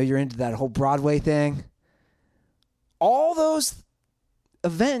 I know you're into that whole Broadway thing. All those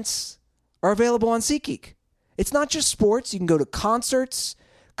events are available on SeatGeek. It's not just sports. You can go to concerts,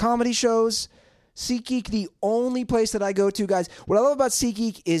 comedy shows. SeatGeek, the only place that I go to, guys. What I love about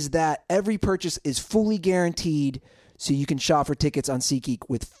SeatGeek is that every purchase is fully guaranteed, so you can shop for tickets on SeatGeek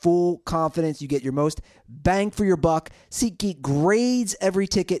with full confidence. You get your most bang for your buck. SeatGeek grades every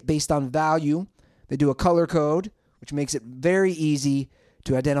ticket based on value. They do a color code, which makes it very easy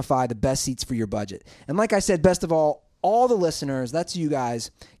to identify the best seats for your budget. And like I said, best of all the listeners, that's you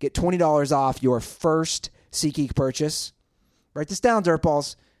guys, get $20 off your first SeatGeek purchase. Write this down,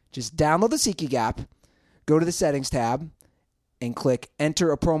 Dirtballs. Just download the SeatGeek app, go to the settings tab, and click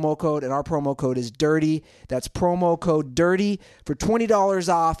enter a promo code, and our promo code is DIRTY. That's promo code DIRTY for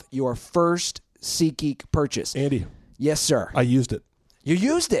 $20 off your first SeatGeek purchase. Andy. Yes, sir. I used it. You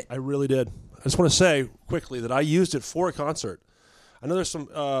used it. I really did. I just want to say quickly that I used it for a concert. I know there's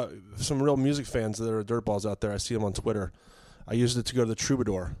some real music fans that are dirtballs out there. I see them on Twitter. I used it to go to the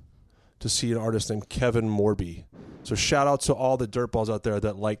Troubadour to see an artist named Kevin Morby. So shout out to all the dirtballs out there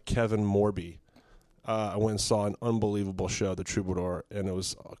that like Kevin Morby. I went and saw an unbelievable show, the Troubadour, and it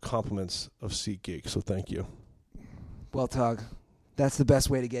was compliments of SeatGeek. So thank you. Well, Tug, that's the best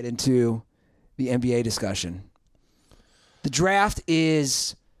way to get into the NBA discussion. The draft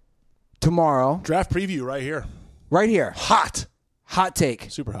is tomorrow. Draft preview right here. Right here. Hot. Hot take.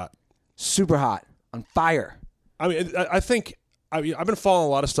 Super hot. Super hot. On fire. I mean, I think I've been following a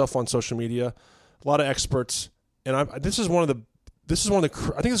lot of stuff on social media, a lot of experts, and I think this is going to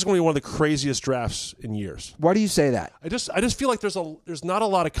be one of the craziest drafts in years. Why do you say that? I just feel like there's not a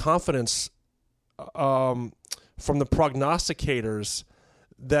lot of confidence from the prognosticators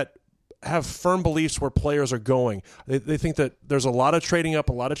that have firm beliefs where players are going. They think that there's a lot of trading up,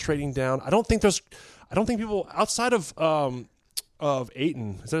 a lot of trading down. I don't think people outside of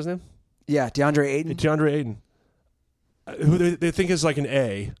Ayton, is that his name? Yeah, DeAndre Ayton. DeAndre Ayton, who they think is like an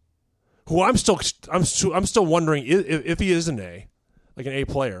A, who I'm still wondering if he is an A, like an A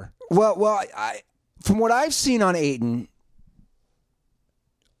player. Well, I from what I've seen on Ayton,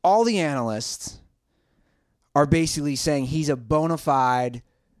 all the analysts are basically saying he's a bona fide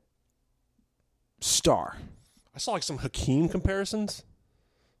star. I saw like some Hakeem comparisons,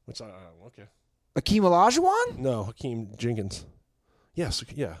 which okay. Hakeem Olajuwon? No, Hakeem Jenkins. Yes,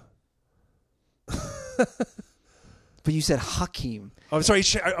 yeah. But you said Hakeem. I'm sorry.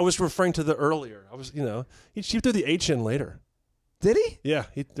 I was referring to the earlier. He threw the H in later. Did he? Yeah,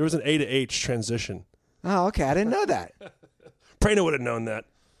 there was an A to H transition. Oh, okay. I didn't know that. Prano would have known that.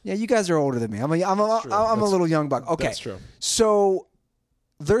 Yeah, you guys are older than me. I'm a little young buck. Okay, that's true. So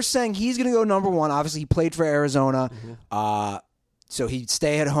they're saying he's going to go number one. Obviously, he played for Arizona, so he'd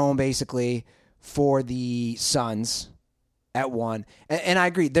stay at home basically for the Suns at one. And I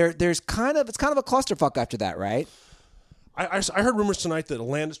agree. It's kind of a clusterfuck after that, right? I heard rumors tonight that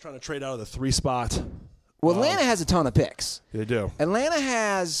Atlanta's trying to trade out of the 3 spot. Well, Atlanta has a ton of picks. They do. Atlanta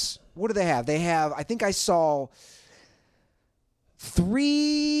has, what do they have? They have, I think I saw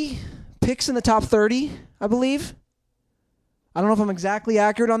 3 picks in the top 30, I believe. I don't know if I'm exactly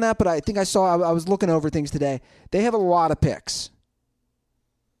accurate on that, but I think I was looking over things today. They have a lot of picks.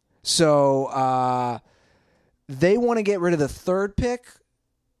 So they want to get rid of the 3rd pick.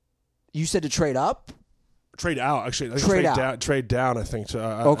 You said to trade up? Trade out, actually. Trade down. I think.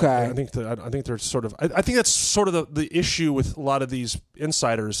 Okay. I think they're sort of. I think that's sort of the issue with a lot of these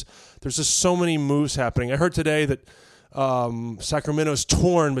insiders. There's just so many moves happening. I heard today that Sacramento's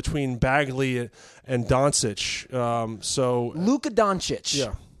torn between Bagley and Doncic. Luka Doncic.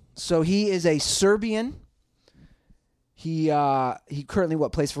 Yeah. So he is a Serbian. He currently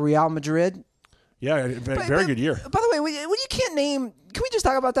plays for Real Madrid. Yeah, very good year. By the way, you can't name. Can we just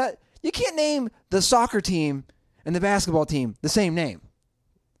talk about that? You can't name the soccer team and the basketball team the same name.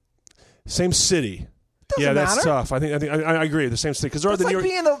 Same city. Doesn't that's matter. tough. I agree. The same city because they're That's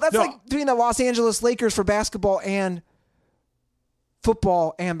the like being the Los Angeles Lakers for basketball and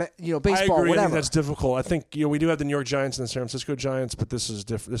football and baseball, I agree. I whatever. think that's difficult. I think we do have the New York Giants and the San Francisco Giants, but this is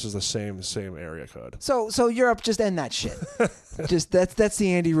different. This is the same area code. So Europe, just end that shit. Just that's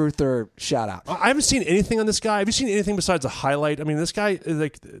the Andy Ruther shout out. I haven't seen anything on this guy. Have you seen anything besides a highlight? I mean, this guy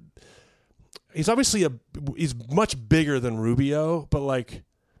is he's obviously he's much bigger than Rubio, but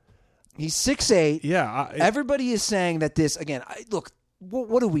he's 6'8". Yeah, everybody is saying that this again. Look.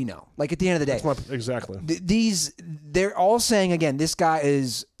 What do we know? At the end of the day, exactly. They're all saying again, this guy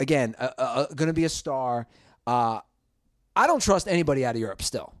is again going to be a star. I don't trust anybody out of Europe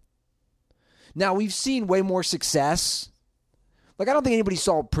still. Now we've seen way more success. I don't think anybody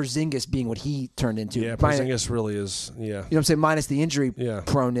saw Porzingis being what he turned into. Yeah, Porzingis really is. Yeah, you know what I'm saying, minus the injury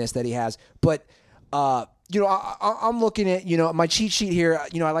proneness that he has. But I'm looking at my cheat sheet here.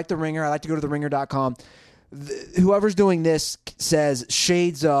 I like the Ringer. I like to go to theringer.com. Whoever's doing this says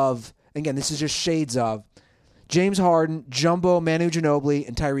shades of, again, this is just shades of, James Harden, Jumbo, Manu Ginobili,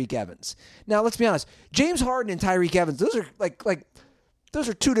 and Tyreek Evans. Now, let's be honest. James Harden and Tyreek Evans, those are those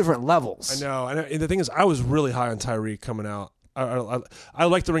are two different levels. I know. And the thing is, I was really high on Tyreek coming out. I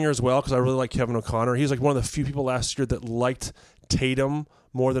like the Ringer as well because I really like Kevin O'Connor. He's one of the few people last year that liked Tatum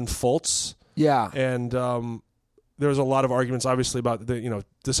more than Fultz. Yeah. And there was a lot of arguments, obviously, about the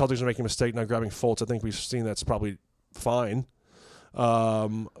Celtics are making a mistake not grabbing Fultz. I think we've seen that's probably fine.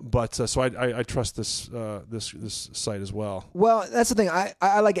 But so I trust this site as well. Well, that's the thing.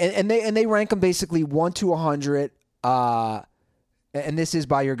 I like it. And they rank them basically 1 to 100. And this is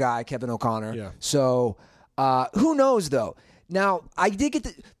by your guy Kevin O'Connor. Yeah. So who knows though? Now I did get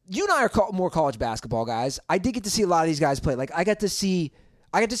you and I are more college basketball guys. I did get to see a lot of these guys play. I got to see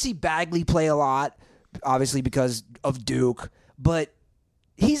Bagley play a lot. Obviously because of Duke, but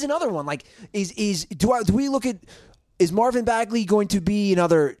he's another one. Do we look at, is Marvin Bagley going to be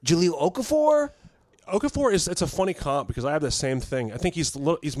another Jahlil Okafor? Okafor it's a funny comp because I have the same thing. I think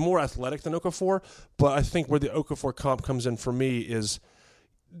he's more athletic than Okafor, but I think where the Okafor comp comes in for me is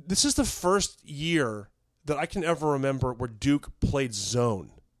this is the first year that I can ever remember where Duke played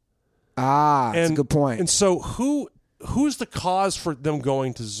zone. That's a good point. And so who's the cause for them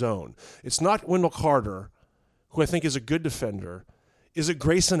going to zone? It's not Wendell Carter, who I think is a good defender. Is it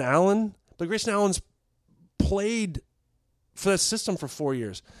Grayson Allen? But Grayson Allen's played for that system for 4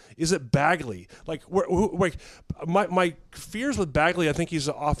 years. Is it Bagley? My fears with Bagley, I think he's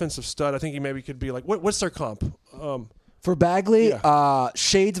an offensive stud. I think he maybe could be what's their comp? For Bagley,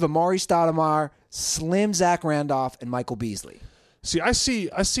 shades of Amari Stoudemire, slim Zach Randolph, and Michael Beasley. See, I see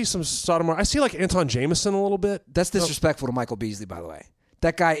some Stoudemire. I see Anton Jameson a little bit. That's disrespectful to Michael Beasley, by the way.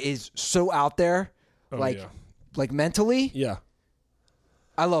 That guy is so out there, mentally. Yeah.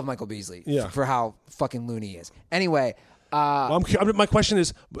 I love Michael Beasley for how fucking loony he is. Anyway, my question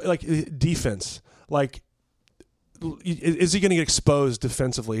is defense. Is he going to get exposed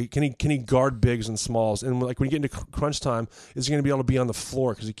defensively? Can he guard bigs and smalls? And when you get into crunch time, is he going to be able to be on the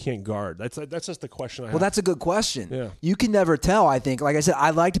floor because he can't guard? That's just the question I have. Well, that's a good question. Yeah. You can never tell, I think. Like I said,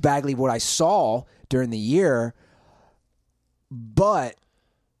 I liked Bagley, what I saw during the year, but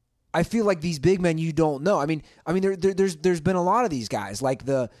I feel like these big men you don't know. I mean, there's been a lot of these guys, like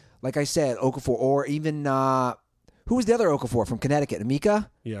I said, Okafor, or even who was the other Okafor from Connecticut? Emeka?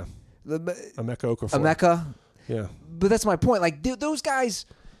 Yeah. Emeka Okafor. Emeka. Yeah. But that's my point. Those guys.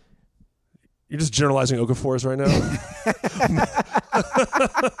 You're just generalizing Okafors right now?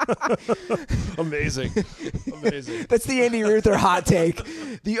 Amazing. That's the Andy Ruther hot take.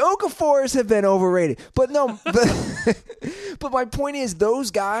 The Okafors have been overrated. But no, but my point is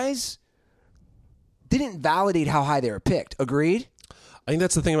those guys didn't validate how high they were picked. Agreed? I think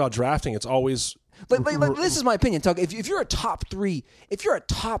that's the thing about drafting. It's always... this is my opinion, Tug. If you're a top three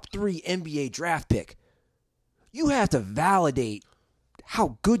NBA draft pick, you have to validate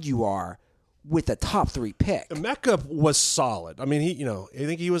how good you are with a top 3 pick. Emeka was solid. I mean, I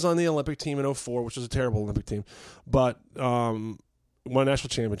think he was on the Olympic team in 2004, which was a terrible Olympic team, but won a national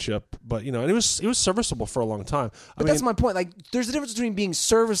championship. But and it was serviceable for a long time. But that's my point. There's a difference between being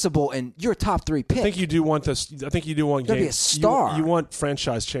serviceable and you're a top 3 pick. I think you do want this. I think you do want to be a star. You want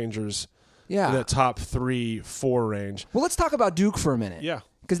franchise changers. Yeah. In that top 3-4 range. Well, let's talk about Duke for a minute. Yeah.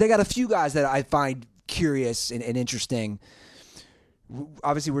 Because they got a few guys that I find curious and interesting.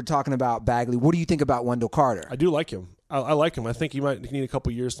 Obviously, we're talking about Bagley. What do you think about Wendell Carter? I do like him. I like him. I think he might need a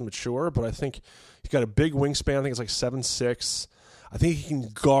couple years to mature, but I think he's got a big wingspan. I think it's 7'6". I think he can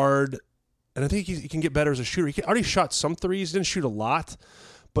guard, and I think he can get better as a shooter. He already shot some threes. He didn't shoot a lot,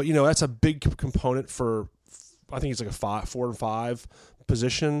 but that's a big component for. I think he's a 4 and 5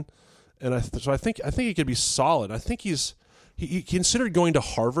 position, and so I think he could be solid. I think he's he considered going to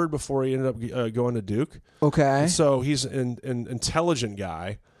Harvard before he ended up going to Duke. Okay. So he's an intelligent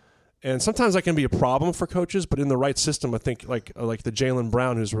guy. And sometimes that can be a problem for coaches, but in the right system, I think like the Jaylen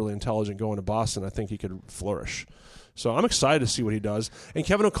Brown, who's really intelligent, going to Boston, I think he could flourish. So I'm excited to see what he does. And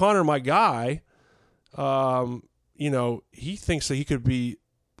Kevin O'Connor, my guy, he thinks that he could be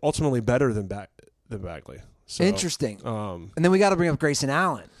ultimately better than Bagley. So, interesting. And then we got to bring up Grayson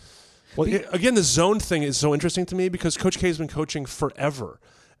Allen. Well, again, the zone thing is so interesting to me because Coach K has been coaching forever.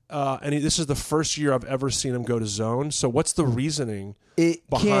 And this is the first year I've ever seen him go to zone. So what's the reasoning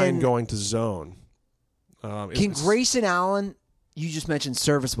behind going to zone? Can Grayson Allen, you just mentioned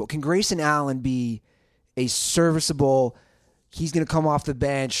serviceable, can Grayson Allen be a serviceable, he's going to come off the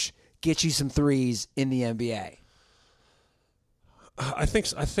bench, get you some threes in the NBA? I think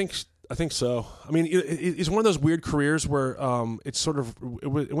so. I mean, it's one of those weird careers where it's sort of it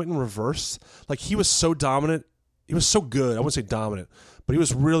went in reverse. Like he was so dominant, he was so good. I wouldn't say dominant, but he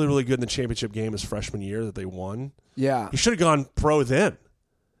was really, really good in the championship game his freshman year that they won. Yeah, he should have gone pro then.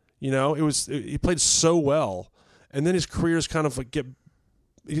 He played so well, and then his career's kind of like it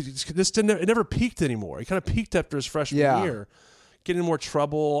never peaked anymore. He kind of peaked after his freshman year, getting in more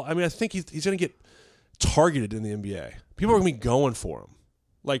trouble. I mean, I think he's going to get targeted in the NBA. People are going to be going for him.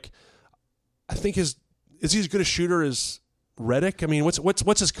 Like, I think is he as good a shooter as Redick? I mean,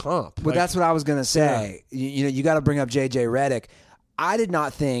 what's his comp? But that's what I was going to say. Yeah. You got to bring up JJ Redick. I did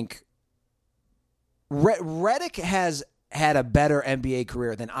not think Redick has had a better NBA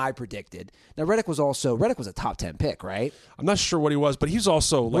career than I predicted. Now, Redick was a top 10 pick, right? I'm not sure what he was, but he's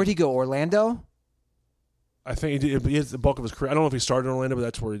also where'd he go? Orlando? I think he did the bulk of his career. I don't know if he started in Orlando, but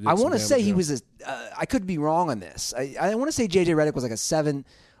that's where he did. I want to say he was I could be wrong on this. I want to say JJ Redick was like a 7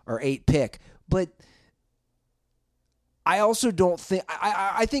 or 8 pick, but I also don't think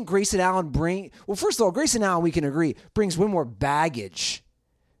I think Grayson Allen first of all, Grayson Allen, we can agree, brings way more baggage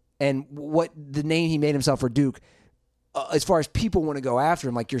and what the name he made himself for Duke as far as people want to go after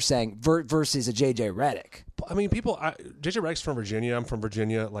him, like you're saying, versus a JJ Redick. I mean, JJ Redick's from Virginia. I'm from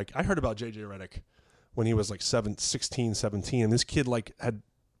Virginia. Like, I heard about JJ Redick when he was like 16, 17. And this kid like had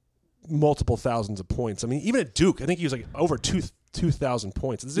multiple thousands of points. I mean, even at Duke, I think he was like over 2,000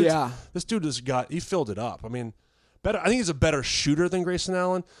 points. This dude he filled it up. I mean, better. I think he's a better shooter than Grayson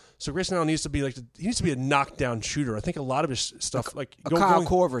Allen. So Grayson Allen needs to be a knockdown shooter. I think a lot of his stuff a Kyle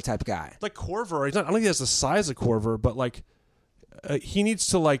Korver type guy. Like Korver, I don't think he has the size of Korver, but like he needs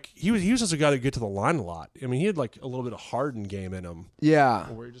to he was just a guy to get to the line a lot. I mean, he had like a little bit of Harden game in him. Yeah,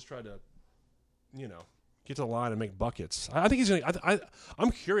 where he just tried to, get to the line and make buckets. I think he's gonna.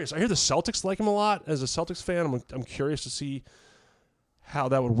 I'm curious. I hear the Celtics like him a lot. As a Celtics fan, I'm curious to see how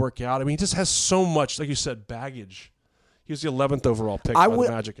that would work out. I mean, he just has so much, like you said, baggage. He was the 11th overall pick by the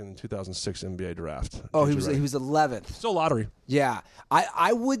Magic in the 2006 NBA draft. Oh, he was 11th. Still lottery. Yeah.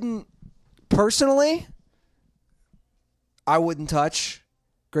 I wouldn't, personally, I wouldn't touch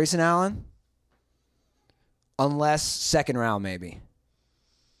Grayson Allen unless second round maybe.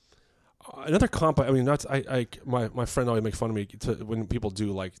 Another comp, I mean, my friend always make fun of me when people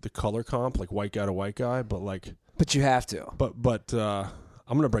do like the color comp, like white guy to white guy, but you have to. But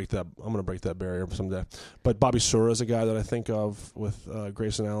I'm gonna break that barrier someday. But Bobby Sura is a guy that I think of with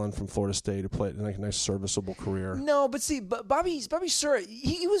Grayson Allen from Florida State, who played like a nice serviceable career. No, but see, Bobby Sura,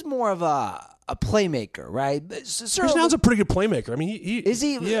 he was more of a playmaker, right? Grayson Allen's a pretty good playmaker. I mean, is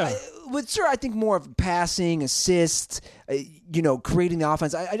he? Yeah. With Sura, I think more of passing, assists, creating the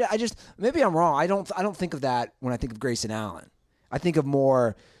offense. I just maybe I'm wrong. I don't think of that when I think of Grayson Allen. I think of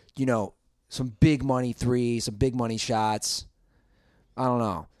more, some big money threes, some big money shots. I don't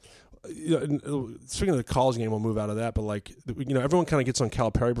know. Speaking of the college game, we'll move out of that. But everyone kind of gets on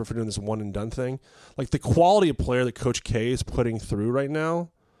Calipari for doing this one and done thing. Like the quality of player that Coach K is putting through right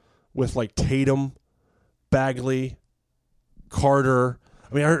now, with like Tatum, Bagley, Carter.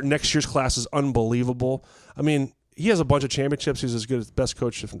 I mean, I heard next year's class is unbelievable. I mean, he has a bunch of championships. He's as good as the best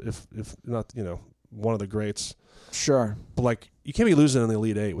coach, if not, one of the greats. Sure. But you can't be losing in the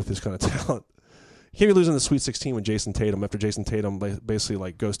Elite Eight with this kind of talent. You can't be losing the Sweet 16 with Jason Tatum after Jason Tatum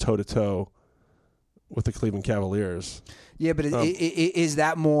basically goes toe-to-toe with the Cleveland Cavaliers. Yeah, but is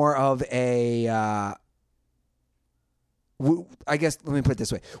that more of a I guess, let me put it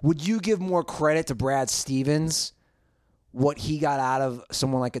this way. Would you give more credit to Brad Stevens, what he got out of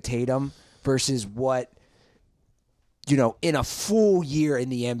someone like a Tatum, versus what, in a full year in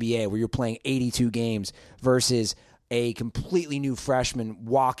the NBA where you're playing 82 games versus a completely new freshman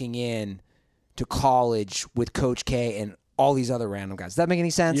walking in to college with Coach K and all these other random guys? Does that make any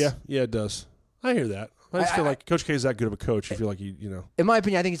sense? Yeah, it does. I hear that. I just feel like Coach K is that good of a coach. I feel like In my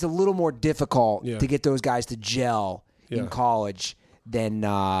opinion, I think it's a little more difficult to get those guys to gel in college than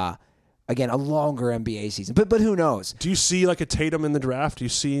again a longer NBA season. But who knows? Do you see like a Tatum in the draft? Do you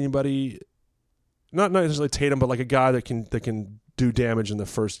see anybody? Not necessarily Tatum, but like a guy that can do damage in the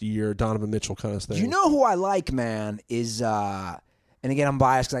first year, Donovan Mitchell kind of thing. You know who I like, man, is and again I'm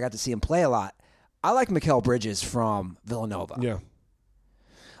biased because I got to see him play a lot. I like Mikal Bridges from Villanova. Yeah.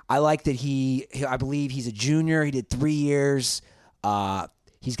 I like that I believe he's a junior. He did 3 years.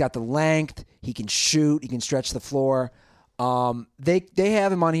 He's got the length. He can shoot. He can stretch the floor. They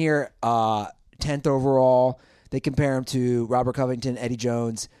have him on here 10th overall. They compare him to Robert Covington, Eddie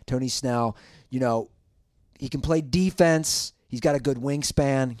Jones, Tony Snell. You know, he can play defense. He's got a good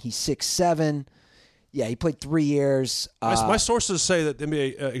wingspan. He's 6'7". Yeah, he played 3 years. My sources say that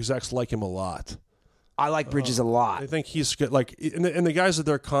NBA execs like him a lot. I like Bridges a lot. I think he's good. Like, and the guys that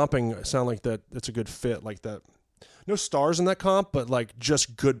they're comping sound like that. That's a good fit. Like that. No stars in that comp, but like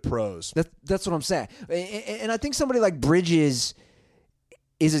just good pros. That's what I'm saying. And I think somebody like Bridges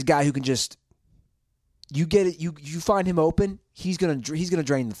is this guy who can just you get it. You find him open. He's gonna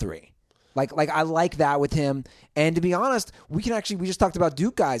drain the three. Like I like that with him. And to be honest, we just talked about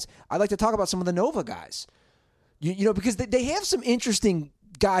Duke guys. I'd like to talk about some of the Nova guys. You know, because they have some interesting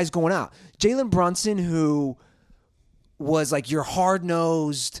guys going out. Jalen Brunson, who was like your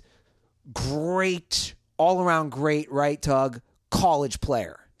hard-nosed, great, all-around great, right, Tug, college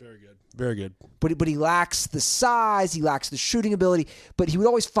player. Very good. Very good. But he lacks the size, he lacks the shooting ability, but he would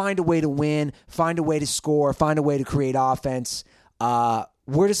always find a way to win, find a way to score, find a way to create offense.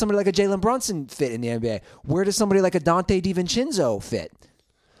 Where does somebody like a Jalen Brunson fit in the NBA? Where does somebody like a Dante DiVincenzo fit?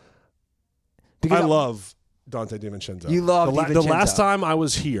 Because I love Dante DiVincenzo. You love DiVincenzo. The last time I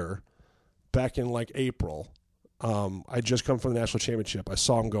was here, back in like April, I just come from the national championship. I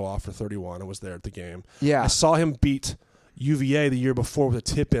saw him go off for 31. I was there at the game. Yeah. I saw him beat UVA the year before with a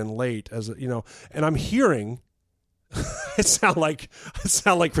tip in late, and I'm hearing it sound like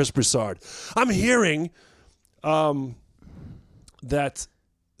Chris Broussard. I'm hearing that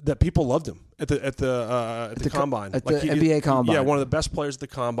people loved him at the combine, at the NBA combine. Yeah, one of the best players at the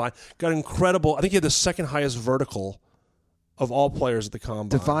combine. Got incredible. I think he had the second highest vertical of all players at the combine.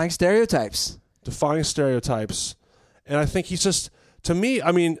 Defying stereotypes. And I think he's just, to me,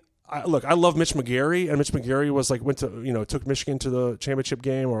 I mean, I love Mitch McGary, and Mitch McGary was like took Michigan to the championship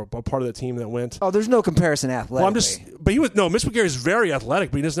game, or a part of the team that went. Oh, there's no comparison athletically. Mitch McGary is very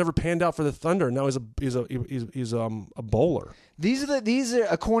athletic, but he just never panned out for the Thunder. And now he's a bowler. These are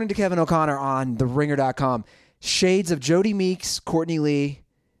according to Kevin O'Connor on TheRinger.com, shades of Jody Meeks, Courtney Lee,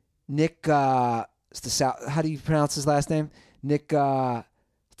 Nick. How do you pronounce his last name? Nick. Stauskas.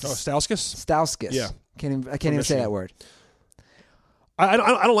 Stauskas. Yeah, I can't even say that word. I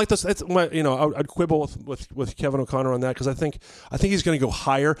don't like this. That's my, I'd quibble with Kevin O'Connor on that, because I think he's going to go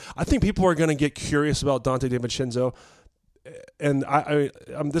higher. I think people are going to get curious about Dante DiVincenzo, and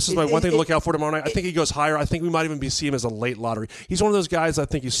this is my one thing to look out for tomorrow night. I think he goes higher. I think we might even see him as a late lottery. He's one of those guys. I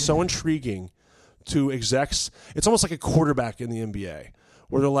think he's so intriguing to execs. It's almost like a quarterback in the NBA,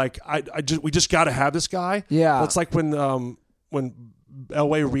 where they're like, we just got to have this guy. Yeah, it's like when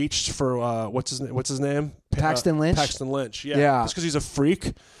Elway reached for what's his name? Paxton Lynch. Paxton Lynch. Yeah. Just because he's a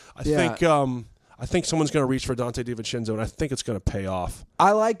freak. I think someone's going to reach for Dante DiVincenzo, and I think it's going to pay off.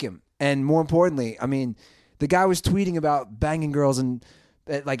 I like him, and more importantly, I mean, the guy was tweeting about banging girls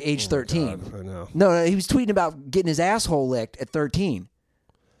at like age 13. God, I know. No, he was tweeting about getting his asshole licked at 13.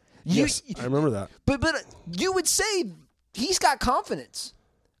 Yes, I remember that. But you would say he's got confidence.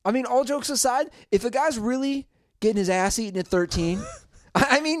 I mean, all jokes aside, if a guy's really getting his ass eaten at 13,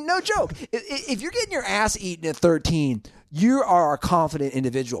 I mean, no joke. If you're getting your ass eaten at 13, you are a confident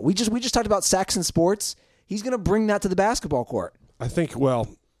individual. We just talked about sex in sports. He's going to bring that to the basketball court. I think. Well,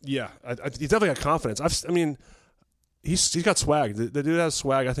 yeah, he's definitely got confidence. He's got swag. The dude has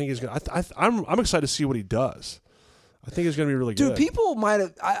swag. I think he's going. I'm excited to see what he does. I think it's going to be really good. Dude, people might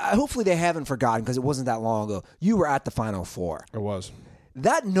have. Hopefully, they haven't forgotten, because it wasn't that long ago. You were at the Final Four. It was.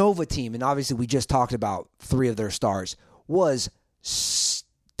 That Nova team, and obviously we just talked about 3 of their stars, was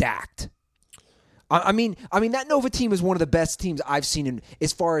stacked. I mean that Nova team is one of the best teams I've seen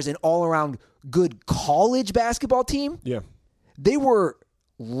as far as an all-around good college basketball team. Yeah. They were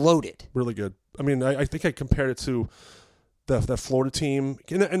loaded. Really good. I mean, I think I compared it to that Florida team,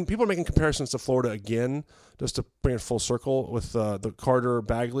 and people are making comparisons to Florida again, just to bring it full circle with the Carter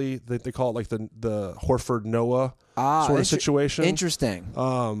Bagley. They call it like the Horford Noah sort of situation. Interesting.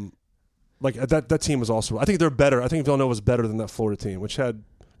 Like that team was also. I think they're better. I think Villanova is better than that Florida team, which had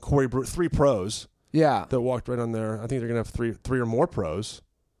Corey 3 pros. Yeah, that walked right on there. I think they're gonna have three or more pros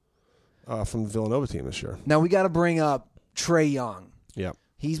from the Villanova team this year. Now we got to bring up Trae Young. Yeah,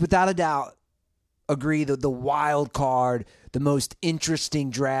 he's without a doubt agree that the wild card, the most interesting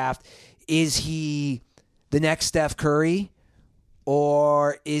draft, is he the next Steph Curry,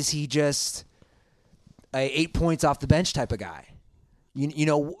 or is he just a 8 points off the bench type of guy? You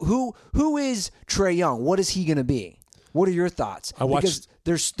know, who is Trae Young? What is he going to be? What are your thoughts? Because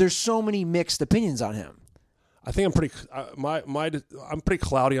there's so many mixed opinions on him. I think I'm pretty I'm pretty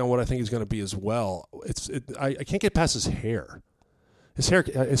cloudy on what I think he's going to be as well. I can't get past his hair. His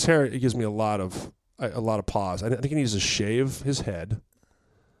hair it gives me a lot of pause. I think he needs to shave his head.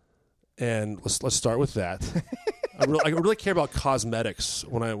 And let's start with that. I really care about cosmetics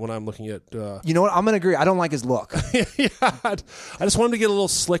when I'm looking at. You know what? I'm gonna agree. I don't like his look. Yeah, I just want him to get a little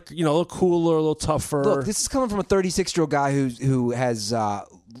slick, a little cooler, a little tougher. Look, this is coming from a 36-year-old guy who has.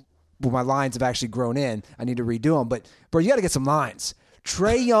 Well, my lines have actually grown in. I need to redo them. But bro, you got to get some lines.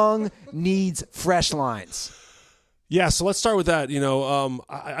 Trae Young needs fresh lines. Yeah, so let's start with that.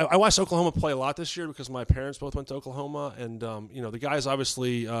 I watched Oklahoma play a lot this year because my parents both went to Oklahoma, and the guy's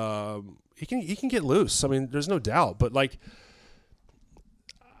obviously he can get loose. I mean, there's no doubt. But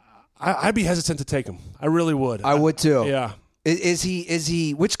I'd be hesitant to take him. I really would. I would too. Yeah. Is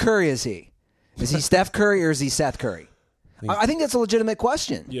he? Which Curry is he? Is he Steph Curry or is he Seth Curry? I think that's a legitimate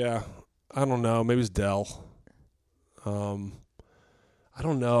question. Yeah, I don't know. Maybe it's Dell. I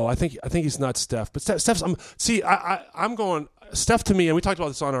don't know. I think he's not Steph, but Steph's. I'm going Steph to me, and we talked about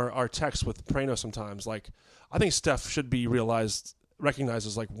this on our text with Prano sometimes. I think Steph should be recognized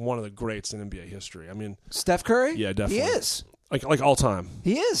as one of the greats in NBA history. I mean, Steph Curry. Yeah, definitely. He is like all time.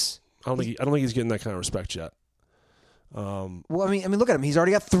 He is. I don't think he's getting that kind of respect yet. Well, I mean, look at him. He's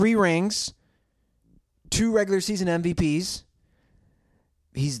already got 3 rings, 2 regular season MVPs.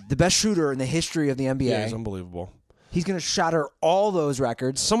 He's the best shooter in the history of the NBA. Yeah, he's unbelievable. He's going to shatter all those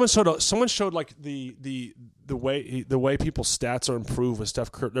records. Someone showed the way people's stats are improved with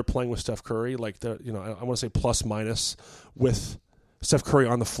Steph Curry. They're playing with Steph Curry. I want to say plus minus with Steph Curry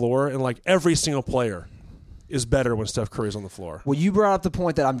on the floor, and every single player is better when Steph Curry's on the floor. Well, you brought up the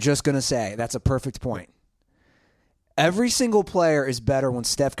point that I'm just going to say. That's a perfect point. Every single player is better when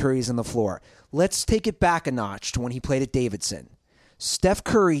Steph Curry is on the floor. Let's take it back a notch to when he played at Davidson. Steph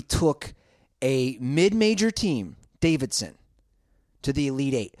Curry took a mid-major team, Davidson, to the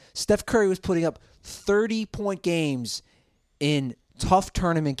Elite Eight. Steph Curry was putting up 30-point games in tough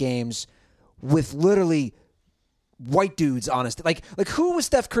tournament games with literally white dudes, honest. Like who was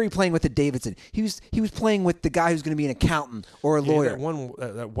Steph Curry playing with at Davidson? He was playing with the guy who's going to be an accountant or a lawyer.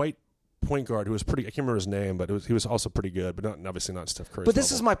 That white point guard who was pretty. I can't remember his name, but he was also pretty good, but obviously not Steph Curry. But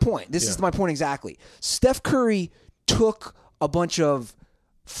this is my point. This is my point exactly. Steph Curry took a bunch of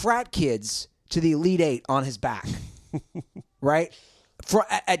frat kids to the Elite Eight on his back, right?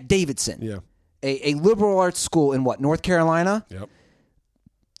 At Davidson, yeah, a liberal arts school in North Carolina. Yep.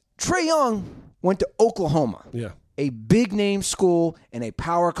 Trae Young went to Oklahoma, yeah, a big name school in a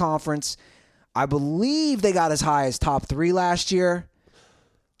power conference. I believe they got as high as top 3 last year.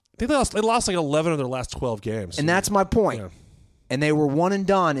 I think they lost 11 of their last 12 games, and that's my point. Yeah. And they were one and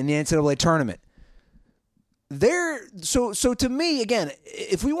done in the NCAA tournament. So to me, again,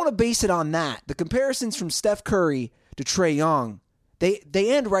 if we want to base it on that, the comparisons from Steph Curry to Trae Young, they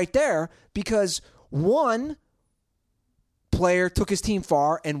end right there because one player took his team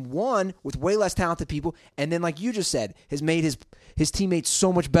far and one with way less talented people, and then like you just said, has made his teammates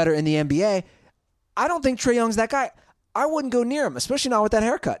so much better in the NBA. I don't think Trae Young's that guy. I wouldn't go near him, especially not with that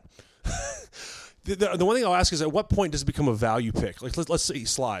haircut. The one thing I'll ask is, at what point does it become a value pick? Let's say he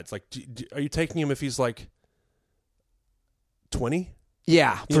slides. Are you taking him if he's 20?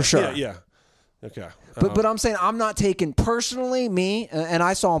 Yeah, for sure. Yeah. Okay. But I'm saying I'm not taking personally, me, and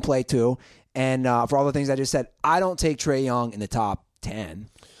I saw him play too, and for all the things I just said, I don't take Trae Young in the top 10.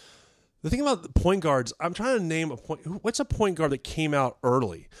 The thing about the point guards, I'm trying to name a point. What's a point guard that came out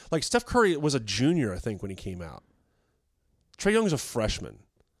early? Steph Curry was a junior, I think, when he came out. Trae Young's a freshman.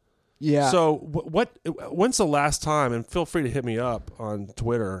 Yeah. So when's the last time, and feel free to hit me up on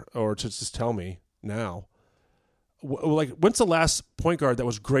Twitter or to just tell me now, when's the last point guard that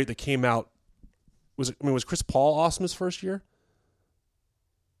was great that came out? Was Chris Paul awesome his first year?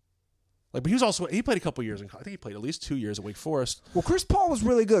 But he played a couple years. I think he played at least 2 years at Wake Forest. Well, Chris Paul was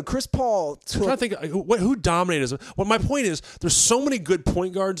really good. Chris Paul took... I'm trying to think who dominated. My point is, there's so many good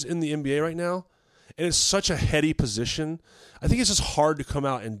point guards in the NBA right now, and it's such a heady position. I think it's just hard to come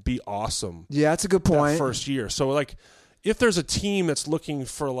out and be awesome. Yeah, that's a good point. That first year. So if there's a team that's looking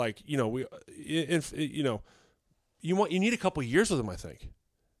for you need a couple years with him, I think.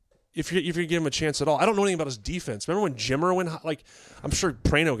 If you give him a chance at all. I don't know anything about his defense. Remember when Jimmer went I'm sure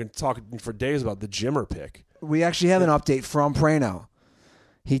Prano can talk for days about the Jimmer pick. We actually have an update from Prano.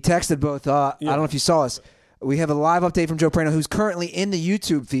 He texted both. I don't know if you saw us. We have a live update from Joe Prano, who's currently in the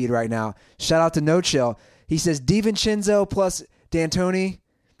YouTube feed right now. Shout out to No Chill. He says DiVincenzo plus D'Antoni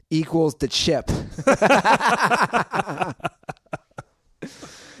equals the chip.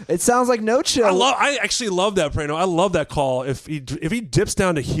 It sounds like No Chill. I actually love that, Prano. I love that call. If he dips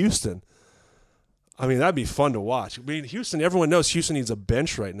down to Houston, I mean, that'd be fun to watch. I mean, Houston, everyone knows Houston needs a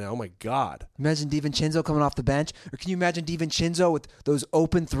bench right now. Oh, my God. Imagine DiVincenzo coming off the bench. Or can you imagine DiVincenzo with those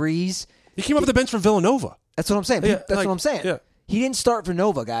open threes? He came off the bench for Villanova. That's what I'm saying. Yeah, That's what I'm saying. Yeah. He didn't start for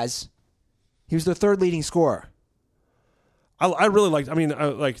Nova, guys. He was their third leading scorer. I really like. I mean,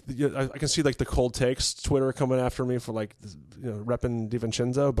 I can see like the cold takes Twitter coming after me for like repping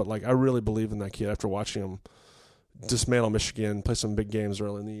DiVincenzo, but like I really believe in that kid after watching him dismantle Michigan, play some big games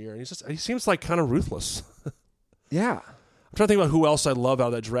early in the year, and he seems like kind of ruthless. Yeah, I'm trying to think about who else I love out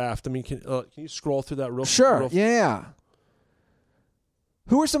of that draft. I mean, can you scroll through that real? Sure. Yeah.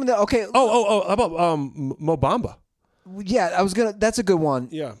 Who are some of the okay? How about Mo Bamba? Yeah, I was gonna. That's a good one.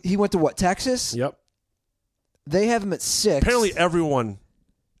 Yeah, he went to what? Texas. Yep. They have him at 6. Apparently, everyone's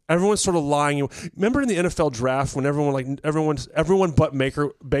sort of lying. Remember in the NFL draft when everyone but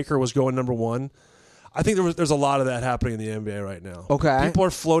Baker was going number 1. I think there's a lot of that happening in the NBA right now. Okay, people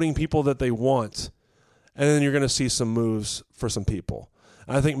are floating people that they want, and then you're going to see some moves for some people.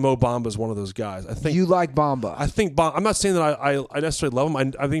 And I think Mo Bamba is one of those guys. I think you like Bamba. I think I'm not saying that I necessarily love him.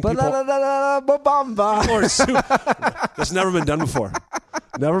 I think people. Bamba. People are that's never been done before.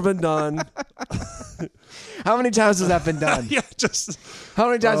 Never been done. How many times has that been done? Yeah, just how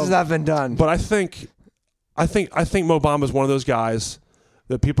many times has that been done? But I think Mo Bamba is one of those guys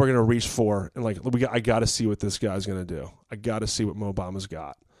that people are going to reach for, and like I got to see what this guy's going to do. I got to see what Mo Bamba's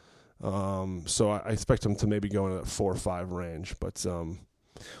got. So I expect him to maybe go in that 4 or 5 range. But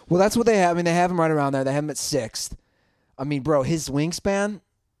well, that's what they have. I mean, they have him right around there. They have him at 6th. I mean, bro, his wingspan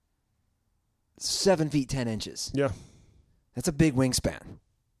 7 feet 10 inches. Yeah, that's a big wingspan.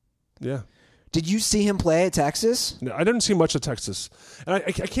 Yeah. Did you see him play at Texas? No, I didn't see much of Texas, and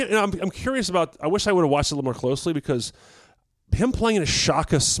I can't. I'm curious about. I wish I would have watched it a little more closely because him playing in a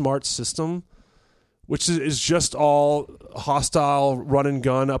Shaka Smart system, which is just all hostile, run and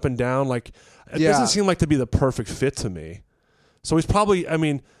gun, up and down. Like it doesn't seem like to be the perfect fit to me. So he's probably. I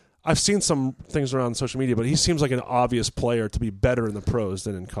mean, I've seen some things around social media, but he seems like an obvious player to be better in the pros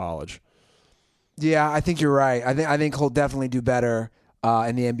than in college. Yeah, I think you're right. I think he'll definitely do better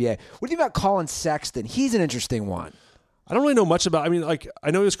in the NBA. What do you think about Colin Sexton? He's an interesting one. I don't really know much about. I mean, like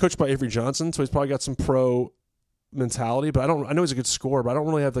I know he was coached by Avery Johnson, so he's probably got some pro mentality. But I know he's a good scorer, but I don't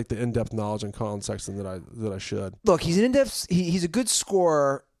really have like the in-depth knowledge on Colin Sexton that I should. Look, he's an in-depth. He's a good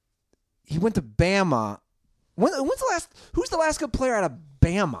scorer. He went to Bama. Who's the last good player out of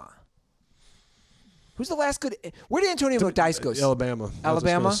Bama? Who's the last good? Where did Antonio McDyess go? Alabama.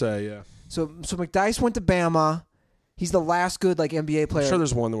 Alabama. I was gonna say, yeah. So McDyess went to Bama. He's the last good NBA player. I'm sure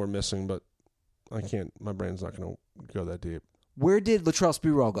there's one that we're missing, but I can't. My brain's not going to go that deep. Where did Latrell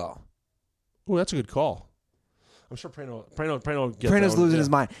Sprewell go? Oh, that's a good call. I'm sure Prano's losing his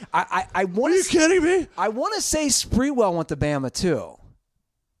mind. I want. Are you kidding me? I want to say Sprewell went to Bama too.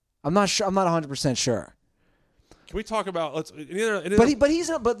 I'm not sure. I'm not 100% sure. Can we talk about But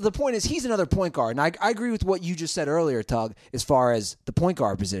the point is he's another point guard, and I agree with what you just said earlier, Tug, as far as the point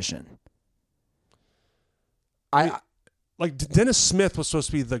guard position. Like Dennis Smith was supposed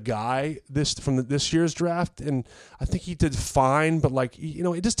to be the guy from this year's draft, and I think he did fine. But like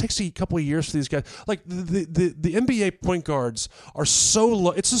it just takes a couple of years for these guys. Like the NBA point guards are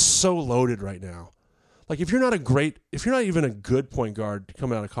so it's just so loaded right now. Like if you're not even a good point guard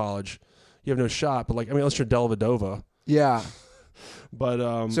coming out of college, you have no shot. But unless you're Dellavedova, yeah.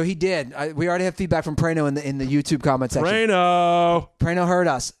 But so he did. We already have feedback from Prano in the YouTube comment section. Prano heard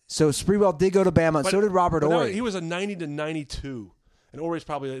us. So Sprewell did go to Bama. So did Robert Horry. He was a 90 to 92, and Horry's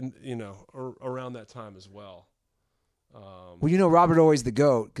probably around that time as well. Well, Robert Horry's the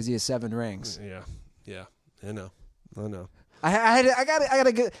GOAT because he has 7 rings. Yeah. I know.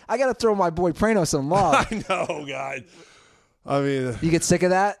 I gotta throw my boy Prano some love. I know, God. I mean, you get sick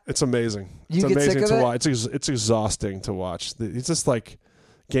of that? It's amazing. It's amazing sick of to it? watch. It's exhausting to watch. It's just like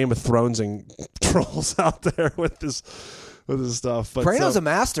Game of Thronesing trolls out there with this stuff. But Prano's a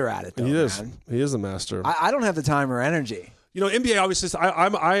master at it, though. He is. Man. He is a master. I don't have the time or energy. NBA obviously.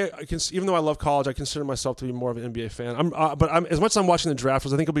 Even though I love college, I consider myself to be more of an NBA fan. But as much as I'm watching the draft, I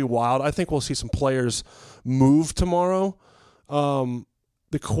think it'll be wild. I think we'll see some players move tomorrow. The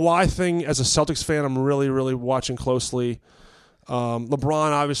Kawhi thing, as a Celtics fan, I'm really, really watching closely.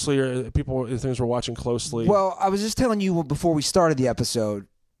 LeBron, obviously, things we're watching closely. Well, I was just telling you before we started the episode,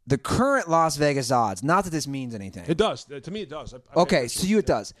 the current Las Vegas odds, not that this means anything. It does. To me, it does. Okay, so you it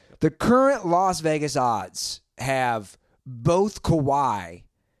does. The current Las Vegas odds have both Kawhi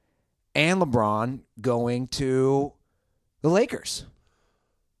and LeBron going to the Lakers.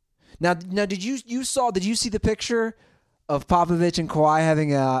 Now did you see the picture of Popovich and Kawhi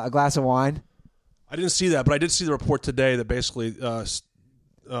having a glass of wine? I didn't see that, but I did see the report today that basically you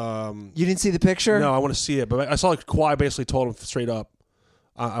didn't see the picture? No, I want to see it, but I saw like Kawhi basically told him straight up,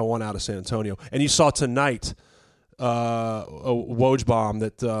 I want out of San Antonio. And you saw tonight a Woj bomb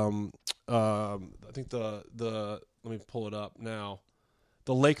that I think the let me pull it up now.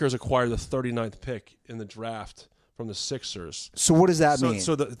 The Lakers acquired the 39th pick in the draft from the Sixers. So what does that mean?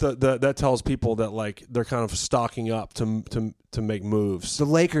 So that tells people that like they're kind of stocking up to make moves. The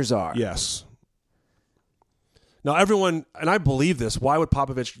Lakers are. Yes. Now everyone, and I believe this. Why would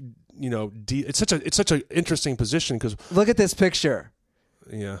Popovich? It's such an interesting position because look at this picture.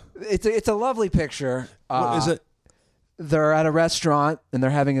 Yeah, it's a lovely picture. What is it? They're at a restaurant and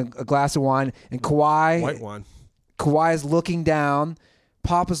they're having a glass of wine, and Kawhi, white wine. Kawhi is looking down.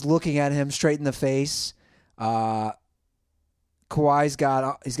 Papa's looking at him straight in the face. Kawhi's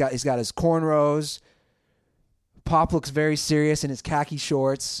got his cornrows. Pop looks very serious in his khaki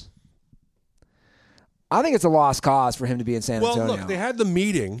shorts. I think it's a lost cause for him to be in San Antonio. Well, look, they had the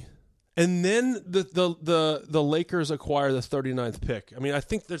meeting, and then the Lakers acquire the 39th pick. I mean, I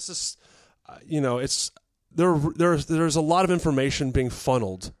think there's this, there's a lot of information being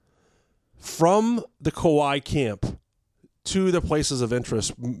funneled from the Kawhi camp to the places of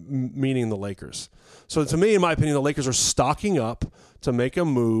interest, meaning the Lakers. So to me, in my opinion, the Lakers are stocking up to make a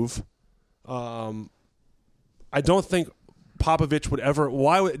move. I don't think Popovich would ever.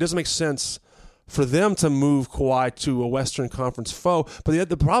 It doesn't make sense for them to move Kawhi to a Western Conference foe. But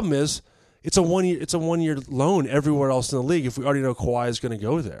the problem is, it's a 1 year loan everywhere else in the league. If we already know Kawhi is going to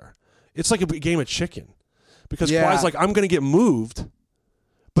go there, it's like a game of chicken, because Kawhi's like, I'm going to get moved,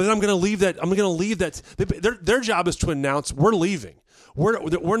 but then I'm going to leave that. I'm going to leave that. Their job is to announce we're leaving.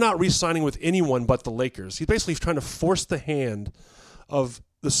 We're not re-signing with anyone but the Lakers. He's basically trying to force the hand of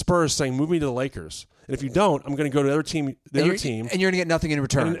the Spurs, saying, "Move me to the Lakers." And if you don't, I'm going to go to the other team, and you're going to get nothing in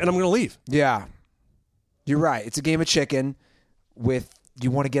return, and I'm going to leave. Yeah, you're right. It's a game of chicken. With you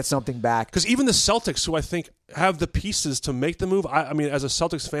want to get something back, because even the Celtics, who I think have the pieces to make the move. I mean, as a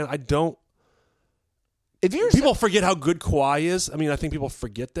Celtics fan, I don't. People forget how good Kawhi is. I mean, I think people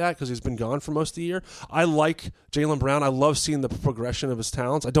forget that because he's been gone for most of the year. I like Jaylen Brown. I love seeing the progression of his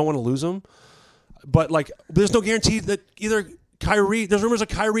talents. I don't want to lose him. But, there's no guarantee that either Kyrie – there's rumors of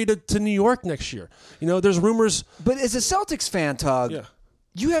Kyrie to New York next year. There's rumors – But as a Celtics fan, Tug,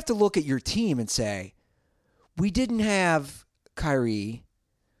 you have to look at your team and say, we didn't have Kyrie.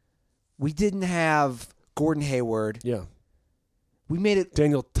 We didn't have Gordon Hayward. Yeah. We made it –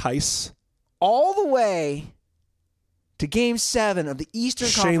 Daniel Tice. All the way to Game 7 of the Eastern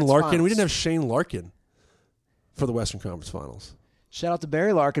Conference Shane Larkin. Finals. We didn't have Shane Larkin for the Western Conference Finals. Shout out to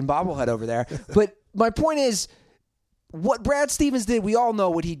Barry Larkin, bobblehead over there. But my point is, what Brad Stevens did, we all know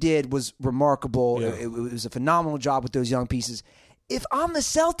what he did was remarkable. Yeah. It was a phenomenal job with those young pieces. If I'm the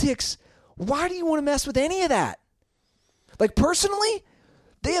Celtics, why do you want to mess with any of that? Personally,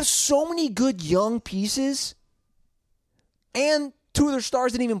 they have so many good young pieces, and two of their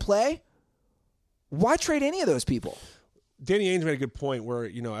stars didn't even play. Why trade any of those people? Danny Ainge made a good point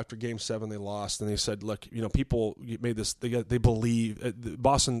where, after Game 7 they lost, and they said, look, people made this, they believe, the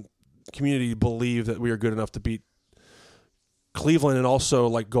Boston community believed that we are good enough to beat Cleveland and also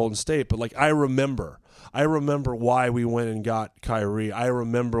Golden State. But I remember why we went and got Kyrie. I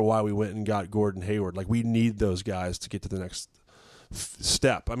remember why we went and got Gordon Hayward. We need those guys to get to the next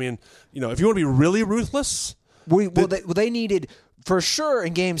step. I mean, if you want to be really ruthless. They needed, for sure,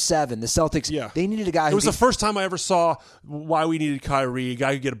 in Game 7, the Celtics, they needed a guy who... It was the first time I ever saw why we needed Kyrie, a guy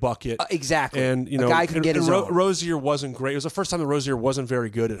who could get a bucket. Exactly. And, a guy who could get his own. Rozier wasn't great. It was the first time that Rozier wasn't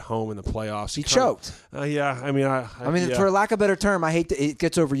very good at home in the playoffs. He choked. For lack of a better term, I hate that it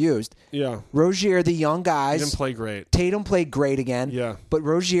gets overused. Yeah. Rozier, the young guys... He didn't play great. Tatum played great again. Yeah. But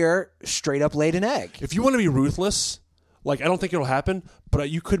Rozier straight up laid an egg. If you want to be ruthless, I don't think it'll happen, but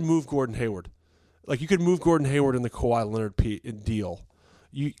you could move Gordon Hayward. You could move Gordon Hayward in the Kawhi Leonard deal,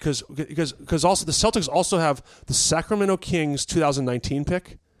 because also the Celtics also have the Sacramento Kings 2019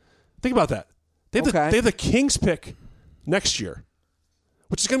 pick. Think about that. They have the Kings pick next year,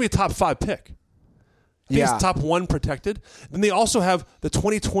 which is going to be a top 5 pick. I think it's top 1 protected. Then they also have the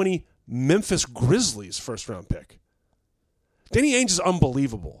 2020 Memphis Grizzlies first round pick. Danny Ainge is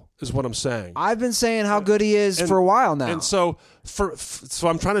unbelievable. is what I'm saying. I've been saying how good he is for a while now. And so so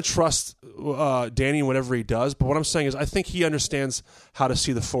I'm trying to trust Danny in whatever he does. But what I'm saying is I think he understands how to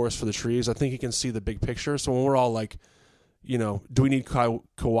see the forest for the trees. I think he can see the big picture. So when we're all like, do we need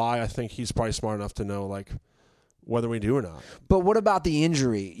Kawhi? I think he's probably smart enough to know like whether we do or not. But what about the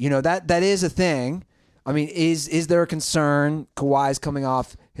injury? That is a thing. I mean, is there a concern? Kawhi's coming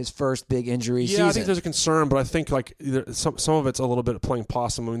off his first big injury season. I think there's a concern, but I think like some of it's a little bit of playing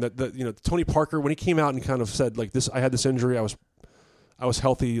possum. I mean, Tony Parker, when he came out and kind of said like this, I had this injury. I was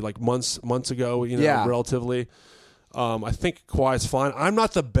healthy like months ago. Relatively. I think Kawhi's fine. I'm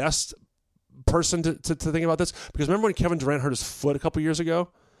not the best person to think about this because remember when Kevin Durant hurt his foot a couple years ago?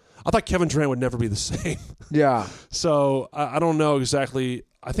 I thought Kevin Durant would never be the same. Yeah. So I don't know exactly.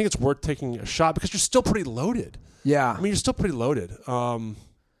 I think it's worth taking a shot because you're still pretty loaded. Yeah. I mean, you're still pretty loaded. But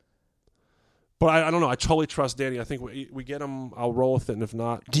I don't know. I totally trust Danny. I think we get him. I'll roll with it, and if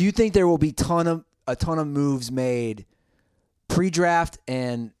not, do you think there will be a ton of moves made pre-draft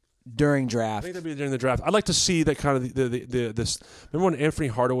and during draft? I think they'll be during the draft. I'd like to see that kind of this. Remember when Anthony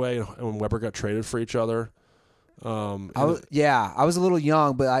Hardaway and Weber got traded for each other? I was a little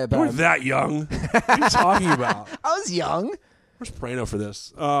young, but you weren't that young. What are you talking about? I was young. Where's Prano for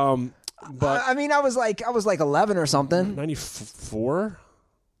this? But I mean, I was like 11 or something. 94.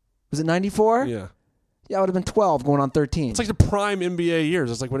 Was it 94? Yeah. Yeah, I would have been 12 going on 13. It's like the prime NBA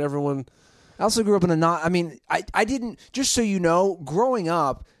years. It's like when everyone... I also grew up in I didn't, just so you know, growing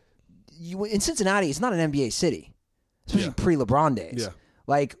up, in Cincinnati, it's not an NBA city, especially pre-LeBron days. Yeah.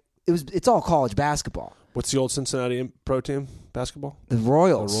 Like, it's all college basketball. What's the old Cincinnati pro team basketball? The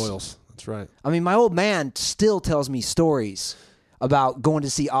Royals. The Royals. That's right. I mean, my old man still tells me stories about going to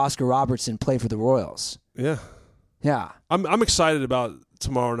see Oscar Robertson play for the Royals. Yeah. Yeah. I'm excited about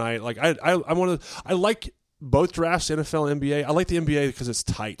tomorrow night. Like I like both drafts, NFL and NBA. I like the NBA because it's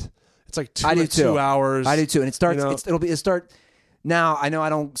tight. It's like 2 hours. I do too. And it starts now, I know I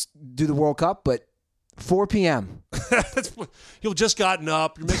don't do the World Cup, but 4 p.m. You've just gotten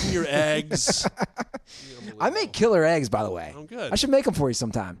up. You're making your eggs. I make killer eggs, by the way. Oh, good. I should make them for you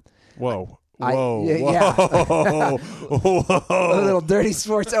sometime. Whoa. Yeah. A little Dirty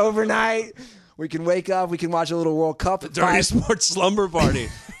Sports overnight. We can wake up. We can watch a little World Cup. Dirty Sports slumber party.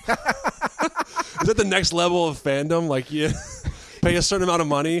 Is that the next level of fandom? Like, you pay a certain amount of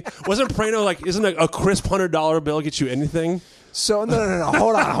money. Wasn't Prano like? Isn't a crisp $100 bill get you anything? So no.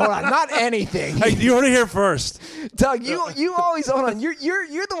 Hold on. Not anything. Hey, you heard it here first, Doug. You always hold on. You're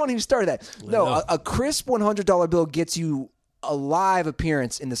the one who started that. No, a crisp $100 bill gets you a live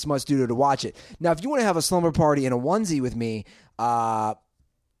appearance in the Smut Studio to watch it. Now, if you want to have a slumber party in a onesie with me, $250.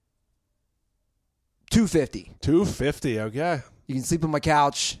 $250. Okay. You can sleep on my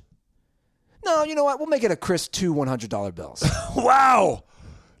couch. No, you know what? We'll make it a crisp $2 $100 bills. Wow.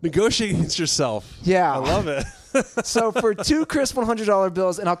 Negotiate against yourself. Yeah. I love it. So for 2 crisp $100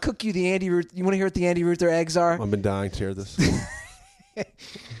 bills, and I'll cook you the Andy Ruther. You want to hear what the Andy Ruther eggs are? I've been dying to hear this.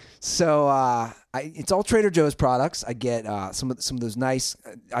 So it's all Trader Joe's products. I get some of those nice.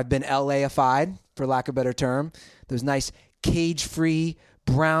 I've been LA-ified, for lack of a better term. Those nice cage-free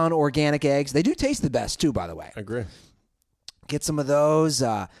brown organic eggs. They do taste the best too, by the way. I agree. Get some of those.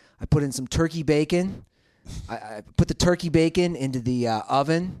 I put in some turkey bacon. I put the turkey bacon into the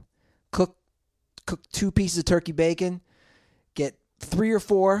oven. Cook 2 pieces of turkey bacon. Get 3 or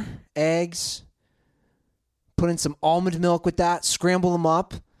 4 eggs. Put in some almond milk with that. Scramble them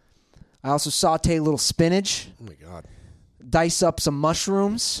up. I also saute a little spinach. Oh, my God. Dice up some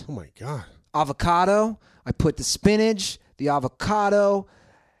mushrooms. Oh, my God. Avocado. I put the spinach, the avocado,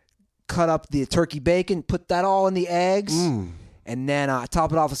 cut up the turkey bacon, put that all in the eggs. And then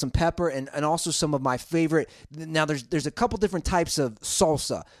top it off with some pepper and also some of my favorite. Now, there's a couple different types of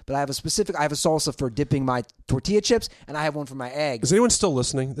salsa, but I have a salsa for dipping my tortilla chips, and I have one for my eggs. Is anyone still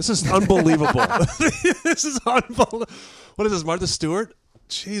listening? This is unbelievable. This is unbelievable. What is this, Martha Stewart?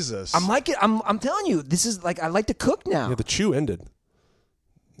 Jesus. I'm like it. I'm telling you, this is like I like to cook now. Yeah, the chew ended.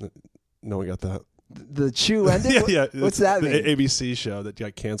 No one got that. The chew ended? Yeah. What's that mean? The ABC show that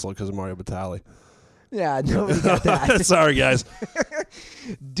got canceled because of Mario Batali. Yeah, nobody got that. Sorry, guys.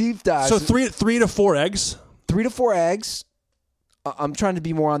 Deep dive. So 3 to 4 eggs. 3 to 4 eggs. I'm trying to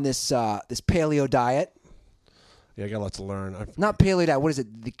be more on this paleo diet. Yeah, I got a lot to learn. Not paleo diet. What is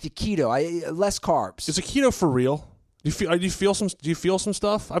it? The keto. Less carbs. Is it keto for real? Do you feel some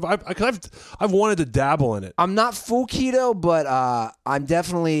stuff? I've wanted to dabble in it. I'm not full keto, but I'm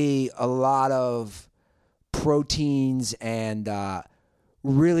definitely a lot of proteins and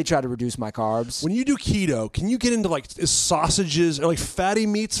really try to reduce my carbs. When you do keto, can you get into like is sausages or like fatty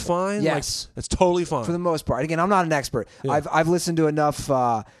meats fine? Yes, that's totally fine for the most part. Again, I'm not an expert. Yeah. I've listened to enough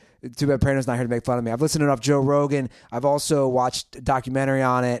Too bad Prano's not here to make fun of me. I've listened to enough Joe Rogan. I've also watched a documentary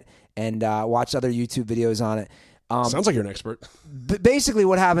on it and watched other YouTube videos on it. Sounds like you're an expert. Basically,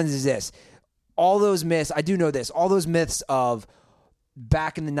 what happens is this. All those myths, I do know this, all those myths of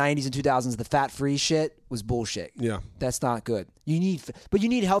back in the 90s and 2000s, the fat-free shit was bullshit. Yeah. That's not good. You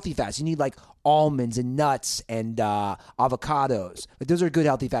need healthy fats. You need like almonds and nuts and avocados. Like, those are good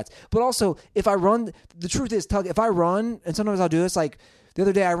healthy fats. But also, if I run, the truth is, Tug, if I run, and sometimes I'll do this, like the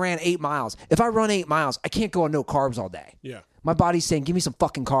other day I ran 8 miles. If I run 8 miles, I can't go on no carbs all day. Yeah. My body's saying, give me some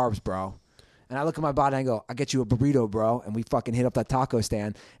fucking carbs, bro. And I look at my body and I go, I'll get you a burrito, bro. And we fucking hit up that taco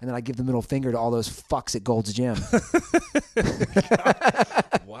stand. And then I give the middle finger to all those fucks at Gold's Gym.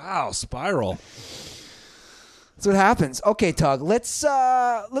 Wow, spiral. That's what happens. Okay, Tug, let's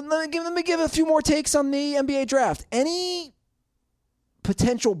let me give a few more takes on the NBA draft. Any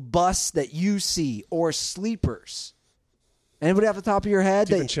potential busts that you see or sleepers? Anybody off the top of your head?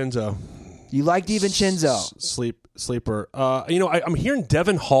 DiVincenzo. You like DiVincenzo? Sleeper. I'm hearing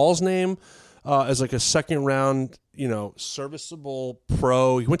Devin Hall's name as like a second round, serviceable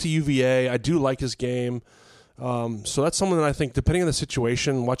pro. He went to UVA. I do like his game. So that's someone that I think, depending on the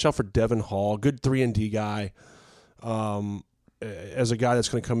situation, watch out for Devin Hall. Good 3-and-D guy. As a guy that's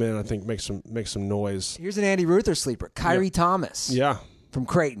going to come in, I think make some noise. Here's an Andy Ruther sleeper, Kyrie Thomas. Yeah, from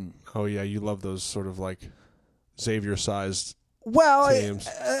Creighton. Oh yeah, you love those sort of like Xavier-sized. Well, teams.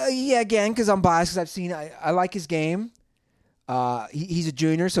 Again, because I'm biased, because I like his game. He's a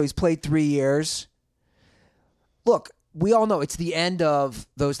junior, so he's played 3 years. Look, we all know it's the end of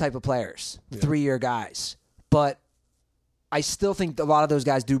those type of players, 3-year guys. But I still think a lot of those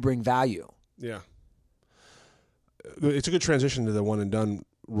guys do bring value. Yeah. It's a good transition to the one-and-done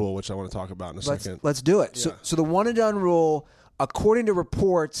rule, which I want to talk about in a second. Let's do it. Yeah. So the one-and-done rule, according to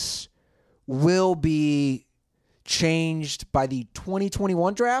reports, will be changed by the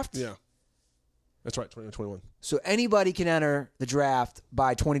 2021 draft? Yeah. That's right, 2021. So anybody can enter the draft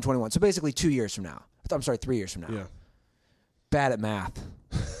by 2021. So basically 2 years from now. I'm sorry, 3 years from now. Yeah. Bad at math.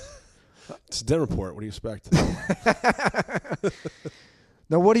 It's a Den report. What do you expect?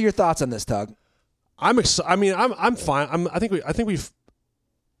 Now, what are your thoughts on this, Tug? I'm fine. I think we've.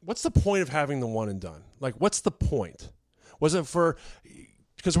 What's the point of having the one and done? Like, what's the point? Was it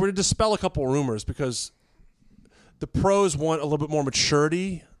because we're to dispel a couple of rumors because the pros want a little bit more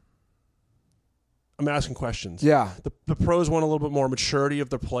maturity. I'm asking questions. Yeah. The pros want a little bit more maturity of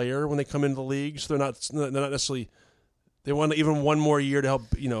their player when they come into the league, so they're not necessarily. They want even one more year to help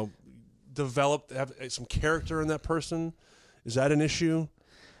develop, have some character in that person. Is that an issue?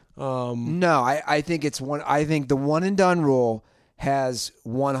 No, I think it's one. I think the one and done rule has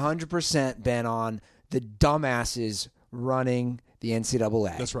 100% been on the dumbasses running the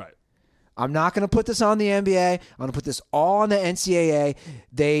NCAA. That's right. I'm not going to put this on the NBA. I'm going to put this all on the NCAA.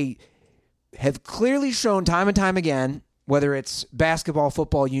 They have clearly shown time and time again, whether it's basketball,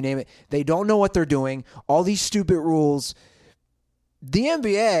 football, you name it, they don't know what they're doing. All these stupid rules. The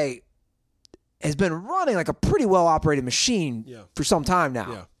NBA has been running like a pretty well-operated machine for some time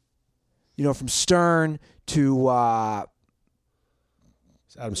now. Yeah. From Stern to Adam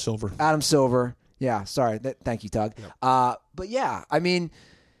Silver. Adam Silver. Yeah, sorry. Thank you, Tug. Yep. But yeah, I mean,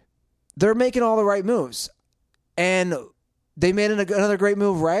 they're making all the right moves. And they made another great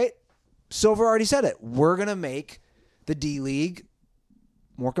move, right? Silver already said it. We're going to make the D-League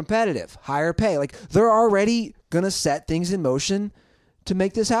more competitive, higher pay. Like, they're already going to set things in motion to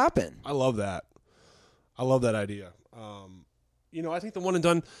make this happen. I love that. I love that idea. I think the one and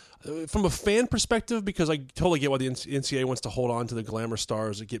done, from a fan perspective, because I totally get why the NCAA wants to hold on to the glamour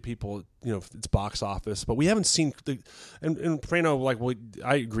stars to get people, its box office. But we haven't seen and Prano,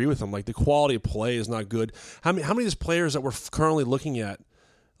 I agree with him. Like, the quality of play is not good. How many of these players that we're currently looking at,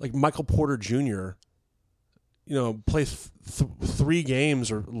 like Michael Porter Jr., play 3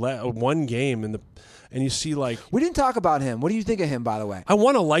 games or 1 game and you see like we didn't talk about him. What do you think of him, by the way? I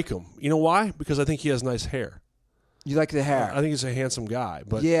want to like him. You know why? Because I think he has nice hair. You like the hair? I think he's a handsome guy.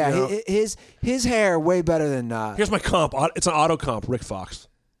 But yeah, his hair way better than. Here's my comp. It's an auto comp. Rick Fox.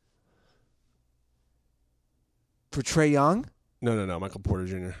 For Trae Young? No. Michael Porter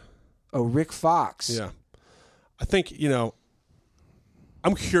Jr. Oh, Rick Fox. Yeah, I think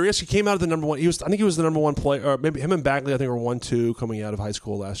I'm curious. He came out of the number one. I think he was the number one player. Or maybe him and Bagley, I think, were 1-2 coming out of high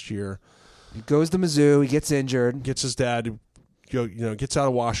school last year. He goes to Mizzou. He gets injured. Gets his dad. Gets out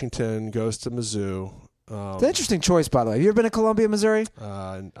of Washington. Goes to Mizzou. It's an interesting choice, by the way. Have you ever been to Columbia, Missouri?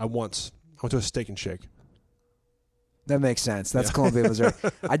 I went to a Steak and Shake. That makes sense. That's Columbia, Missouri.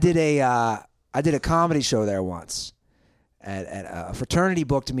 I did a comedy show there once. At a fraternity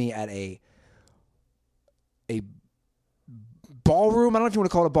booked me at a ballroom. I don't know if you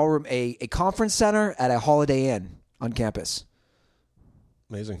want to call it a ballroom, a conference center at a Holiday Inn on campus.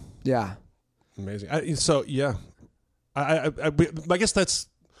 Amazing. Yeah. Amazing. I guess that's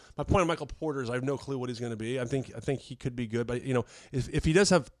my point on Michael Porter is I have no clue what he's going to be. I think he could be good, but if he does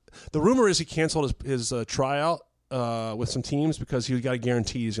have, the rumor is he canceled his tryout with some teams because he got a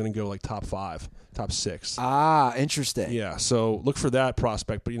guarantee he's going to go like top 5, top 6. Ah, interesting. Yeah, so look for that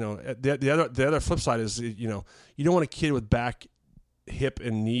prospect. But the other flip side is you don't want a kid with back, hip,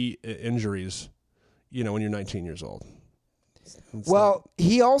 and knee injuries. When you're 19 years old.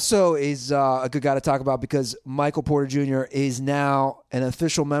 He also is a good guy to talk about because Michael Porter Jr. is now an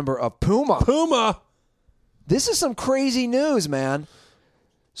official member of Puma. Puma! This is some crazy news, man.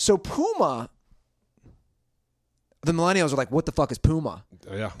 So Puma, the millennials are like, what the fuck is Puma?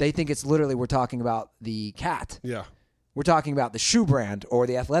 Yeah. They think it's literally we're talking about the cat. Yeah. We're talking about the shoe brand or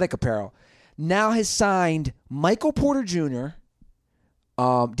the athletic apparel. Now has signed Michael Porter Jr.,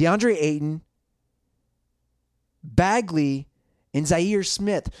 DeAndre Ayton, Bagley, and Zaire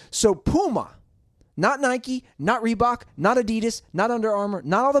Smith. So Puma, not Nike, not Reebok, not Adidas, not Under Armour,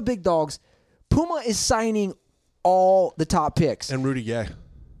 not all the big dogs. Puma is signing all the top picks. And Rudy Gay.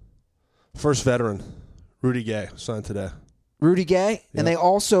 First veteran. Rudy Gay signed today. Rudy Gay. Yep. And they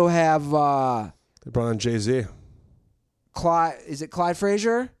also have They brought on Jay-Z. Clyde. Is it Clyde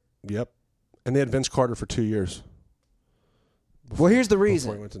Frazier? Yep. And they had Vince Carter for 2 years. Well, here's the Before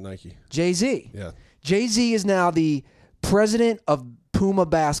reason. he went to Nike. Jay-Z. Yeah. Jay-Z is now the president of Puma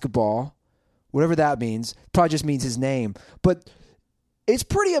basketball, whatever that means. Probably just means his name. But it's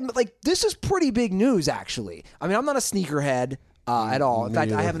pretty, this is pretty big news, actually. I mean, I'm not a sneakerhead at all. In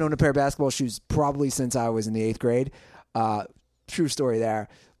fact, I haven't owned a pair of basketball shoes probably since I was in the 8th grade. True story there.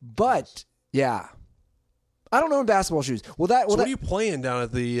 But, yeah. I don't own basketball shoes. What are you playing down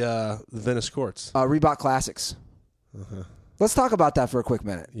at the Venice courts? Reebok Classics. Uh-huh. Let's talk about that for a quick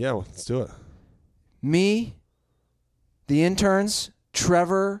minute. Yeah, well, let's do it. Me, the interns,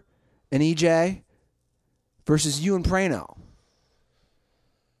 Trevor, and EJ versus you and Prano.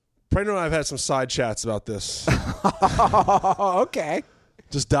 Prano and I have had some side chats about this. Okay.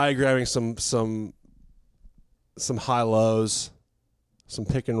 Just diagramming some high lows, some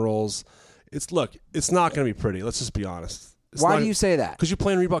pick and rolls. It's not going to be pretty. Let's just be honest. Why do you say that? Because you're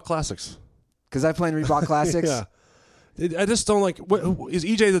playing Reebok Classics. Because I play in Reebok Classics? Yeah. I just don't like. Is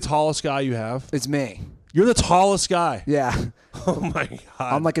EJ the tallest guy you have? It's me. You're the tallest guy. Yeah. Oh my god.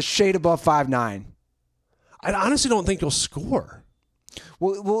 I'm like a shade above 5'9". I honestly don't think you'll score.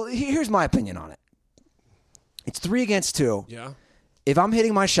 Well, here's my opinion on it. It's 3 against 2. Yeah. If I'm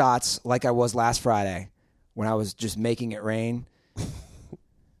hitting my shots like I was last Friday, when I was just making it rain.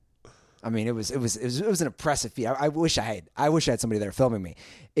 I mean, it was an impressive feat. I wish I had somebody there filming me.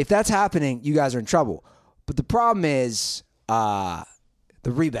 If that's happening, you guys are in trouble. But the problem is the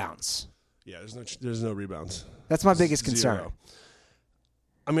rebounds. Yeah, there's no rebounds. That's my biggest concern. 0.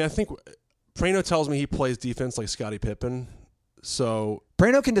 I mean, I think Prano tells me he plays defense like Scottie Pippen. So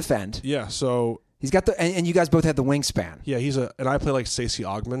Prano can defend. yeah, so He's got and you guys both have the wingspan. yeah, and I play like Stacey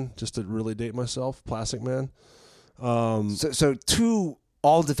Ogman, just to really date myself, Plastic Man. So 2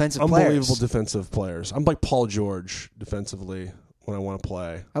 all defensive Unbelievable players. defensive players. I'm like Paul George defensively when I want to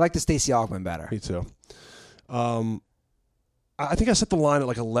play. I like the Stacey Ogman better. Me too. I think I set the line at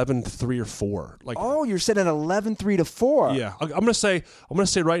like 11-3 or 4. Like, Oh, you're sitting at 11-3 to 4. yeah. I'm gonna say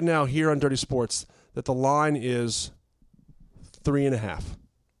right now here on Dirty Sports that the line is 3.5.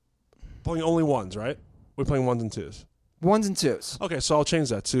 Playing only ones, right? We're playing 1s and 2s. 1s and 2s. Okay, so I'll change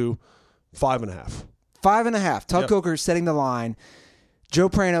that to 5.5. 5.5. Tug Yep. Coker setting the line. Joe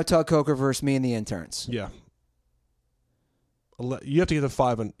Prano, Tug Coker versus me and the interns. Yeah. You have to get to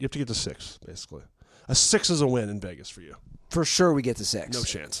 5 and you have to get to 6, basically. A 6 is a win in Vegas for you. For sure we get to 6. No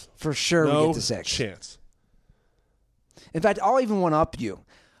chance. For sure we No get to 6. chance. In fact, I'll even one up you.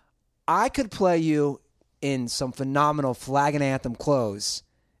 I could play you in some phenomenal flag and anthem clothes,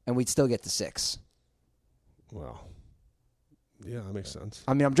 and we'd still get to 6. Well, yeah, that makes sense.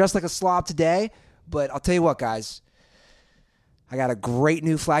 I mean, I'm dressed like a slob today, but I'll tell you what, guys. I got a great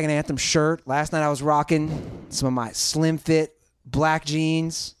new flag and anthem shirt. Last night I was rocking some of my slim fit black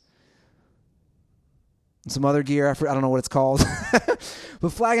jeans. And some other gear. I don't know what it's called.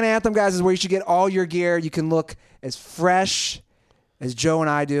 But Flag and Anthem, guys, is where you should get all your gear. You can look as fresh as Joe and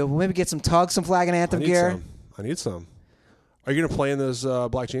I do. We'll maybe get some Flag and Anthem gear. I need some. Are you going to play in those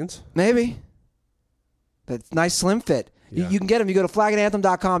black jeans? Maybe. That's nice slim fit. Yeah. You can get them. You go to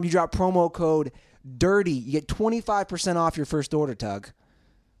flagandanthem.com. You drop promo code DIRTY. You get 25% off your first order, Tug.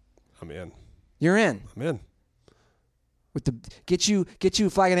 I'm in. You're in. I'm in. With the get you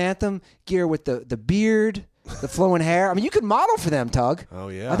Flag and Anthem gear with the beard, The flowing hair. I mean, you could model for them, Tug. Oh,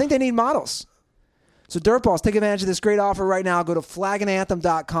 yeah. I think they need models. So Dirtballs, take advantage of this great offer right now. Go to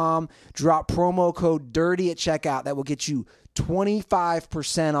flagandanthem.com, drop promo code DIRTY at checkout. That will get you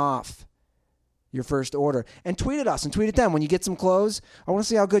 25% off your first order. And tweet at us and tweet at them. When you get some clothes, I want to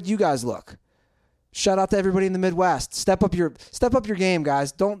see how good you guys look. Shout out to everybody in the Midwest. Step up your game,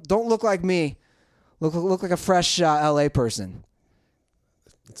 guys. Don't look like me. Look like a fresh LA person.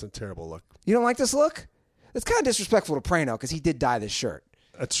 It's a terrible look. You don't like this look? It's kind of disrespectful to Prano because he did dye this shirt.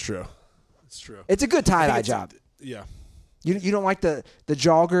 That's true. It's true. It's a good tie-dye job. Yeah. You don't like the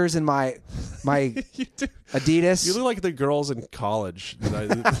joggers in my You do. Adidas? You look like the girls in college.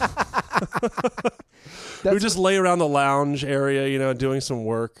 Who just lay around the lounge area, doing some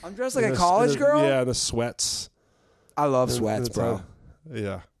work. I'm dressed like a college girl? Yeah, the sweats. I love sweats, bro.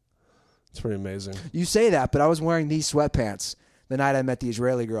 Yeah. It's pretty amazing. You say that, but I was wearing these sweatpants the night I met the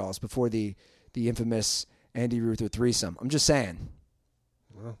Israeli girls before the infamous Andy Ruther threesome. I'm just saying.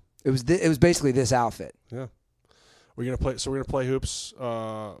 Wow. It was basically this outfit. Yeah. We're gonna play. So we're gonna play hoops.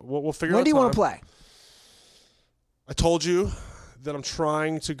 We'll figure out. When do you want to play? I told you that I'm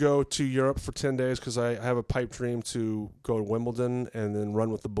trying to go to Europe for 10 days because I have a pipe dream to go to Wimbledon and then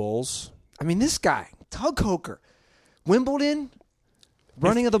run with the Bulls. I mean, this guy, Tug Coker, Wimbledon,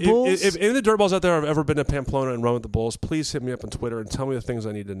 running of the Bulls. If any of the dirtballs out there have ever been to Pamplona and run with the Bulls, please hit me up on Twitter and tell me the things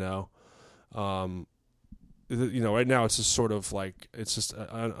I need to know. Right now it's just sort of like it's just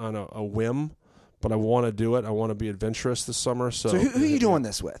on a whim, but I want to do it. I want to be adventurous this summer. So who are you doing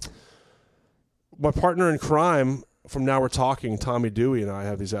this with? My partner in crime from Now We're Talking, Tommy Dewey, and I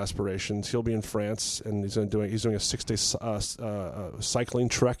have these aspirations. He'll be in France, and he's doing a 6-day cycling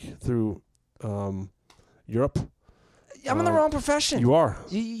trek through Europe. I'm in the wrong profession. You are.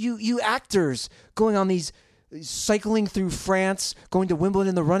 You actors going on these cycling through France, going to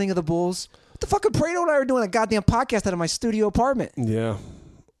Wimbledon, the running of the Bulls. What the fuck are Prado and I are doing a goddamn podcast out of my studio apartment? Yeah.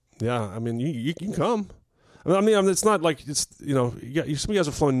 I mean, you can come. I mean, it's not like it's some of you guys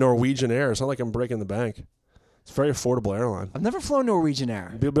have flown Norwegian Air. It's not like I'm breaking the bank. It's a very affordable airline. I've never flown Norwegian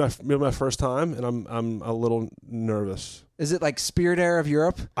Air. It'll be my first time, and I'm a little nervous. Is it like Spirit Air of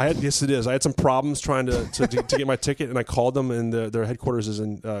Europe? Yes, it is. I had some problems trying to get my ticket, and I called them, and their headquarters is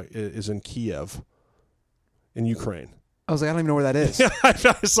in Kiev, in Ukraine. I was like, I don't even know where that is.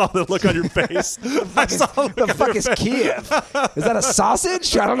 I saw the look on your face. The fuck is Kiev? Is that a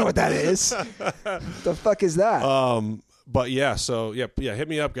sausage? I don't know what that is. The fuck is that? But yeah, so yeah. Hit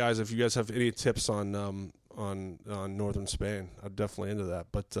me up, guys, if you guys have any tips on northern Spain. I'm definitely into that.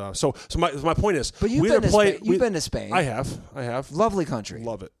 But so my point is, but you've been to Spain. I have. Lovely country.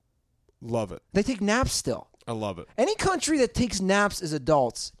 Love it. They take naps still. I love it. Any country that takes naps as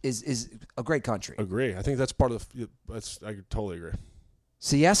adults is a great country. Agree. I think that's part of I totally agree.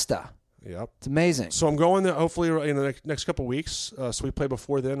 Siesta. Yep. It's amazing. So I'm going there hopefully in the next couple of weeks. So we play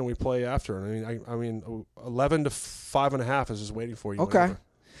before then and we play after. And I mean 11 to 5.5 is just waiting for you. Okay. Whenever.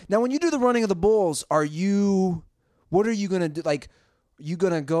 Now, when you do the running of the Bulls, what are you going to do? Like, you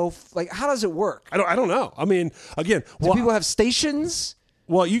going to go, how does it work? I don't know. I mean, again. Do people have stations?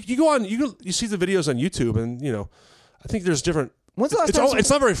 Well, you go on, you see the videos on YouTube and, I think there's different. When's the last time? It's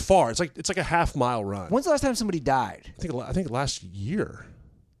not very far. It's like a half-mile run. When's the last time somebody died? I think last year.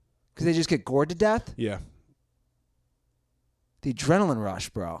 Because they just get gored to death? Yeah. The adrenaline rush,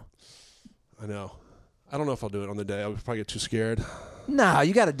 bro. I know. I don't know if I'll do it on the day. I'll probably get too scared. No,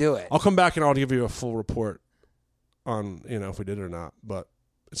 you got to do it. I'll come back and I'll give you a full report on, if we did it or not. But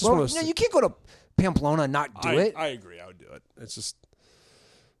it's just one of those you can't go to Pamplona and not do it. I agree. I would do it. It's just,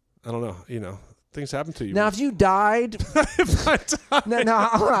 I don't know. Things happen to you. Now, if you died, if I died,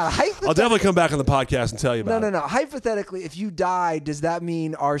 I'll definitely come back on the podcast and tell you about it. No. Hypothetically, if you died, does that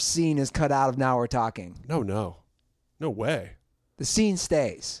mean our scene is cut out of Now We're Talking? No way. The scene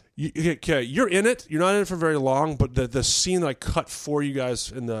stays. You're in it. You're not in it for very long, but the scene that I cut for you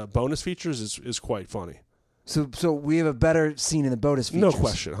guys in the bonus features is quite funny. So we have a better scene in the bonus features. No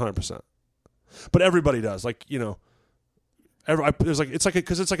question, 100%. But everybody does, because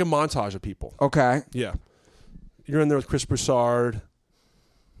it's like a montage of people. Okay. Yeah, you're in there with Chris Broussard.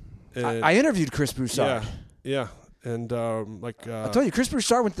 I interviewed Chris Broussard. Yeah, and I told you, Chris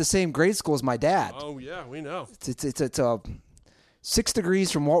Broussard went to the same grade school as my dad. Oh yeah, we know. It's 6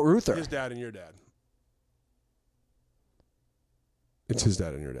 degrees from Walt Ruther. His dad and your dad. It's his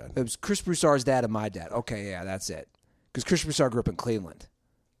dad and your dad. It was Chris Broussard's dad and my dad. Okay, yeah, that's it. Because Chris Broussard grew up in Cleveland.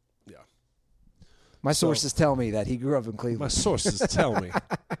 Yeah. My sources tell me that he grew up in Cleveland. My sources tell me.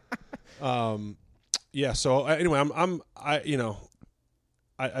 Yeah. So anyway, I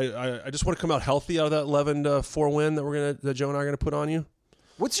just want to come out healthy out of that 11-4 win that Joe and I are gonna put on you.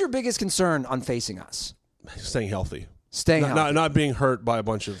 What's your biggest concern on facing us? staying healthy. Staying healthy. Not being hurt by a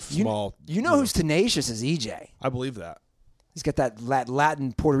bunch of small. You know who's tenacious is EJ. I believe that. He's got that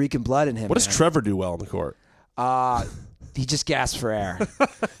Latin Puerto Rican blood in him. What does Trevor do well on the court? He just gasps for air.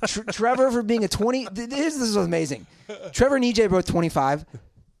 Trevor, for being a 20... This is amazing. Trevor and EJ both 25.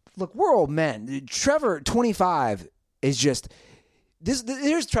 Look, we're old men. Trevor, 25, is just...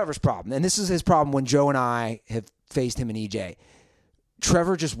 Here's Trevor's problem, and this is his problem when Joe and I have faced him and EJ.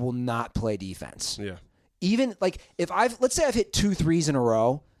 Trevor just will not play defense. Yeah. Even, like, let's say I've hit 2 threes in a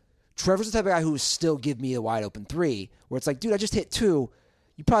row, Trevor's the type of guy who will still give me a wide open 3, where it's like, dude, I just hit 2.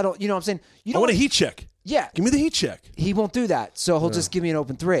 You probably don't, you know what I'm saying? I want a heat check. Yeah. Give me the heat check. He won't do that, so he'll just give me an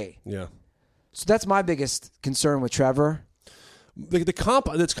open 3. Yeah. So that's my biggest concern with Trevor. The comp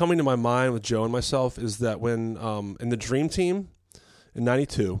that's coming to my mind with Joe and myself is that when in the Dream Team in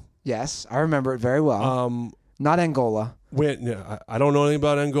 '92. Yes, I remember it very well. Not Angola. I don't know anything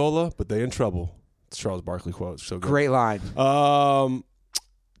about Angola, but they in trouble. It's a Charles Barkley quote. So good. Great line. Tony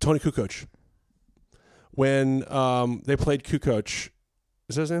Kukoc. When they played Kukoc,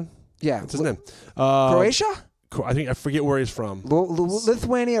 is that his name? Yeah. What's his name? Croatia? I forget where he's from.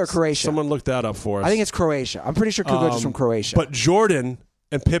 Lithuania or Croatia? Someone looked that up for us. I think it's Croatia. I'm pretty sure Kukoc is from Croatia. But Jordan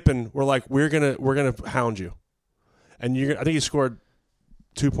and Pippen were like, we're gonna hound you, and I think he scored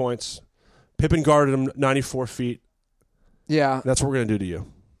 2 points. Pippen guarded him 94 feet. Yeah, that's what we're gonna do to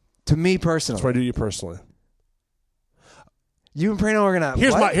you. To me personally, that's what I do to you personally. You and Prano are gonna.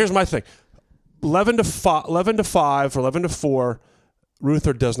 Here's my thing. 11 to 5 or 11 to 4.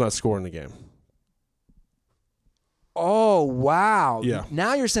 Ruther does not score in the game. Oh wow! Yeah.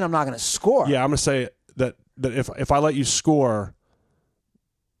 Now you're saying I'm not going to score. Yeah, I'm going to say that if I let you score,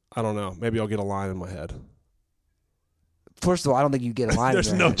 I don't know. Maybe I'll get a line in my head. First of all, I don't think you get a line. There's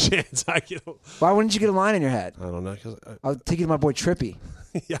in your no head. chance I get. Why wouldn't you get a line in your head? I don't know. I'll take you to my boy Trippy.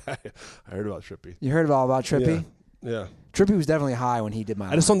 Yeah, I heard about Trippy. You heard all about Trippy? Yeah. Trippy was definitely high when he did my.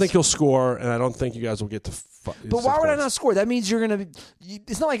 I just don't think he'll score, and I don't think you guys will get to. But why would I not score? That means you're gonna.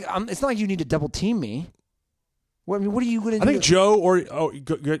 It's not like you need to double team me. What are you gonna do? I think Joe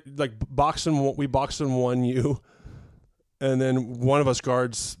like boxing. We box and won you, and then one of us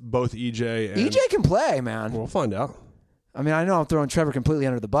guards both EJ. And EJ can play, man. We'll find out. I mean, I know I'm throwing Trevor completely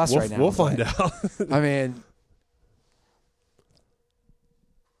under the bus right now. We'll find out. I mean,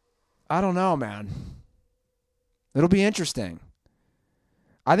 I don't know, man. It'll be interesting.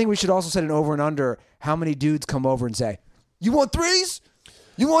 I think we should also set an over and under how many dudes come over and say, "You want threes?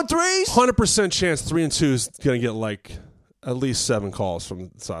 You want threes?" 100% chance 3 and 2 is going to get like at least 7 calls from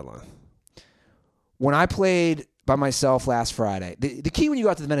the sideline. When I played by myself last Friday, the key when you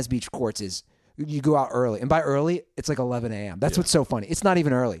go out to the Venice Beach courts is you go out early. And by early, it's like 11 a.m. That's what's so funny. It's not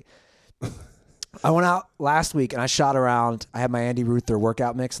even early. I went out last week and I shot around. I had my Andy Ruther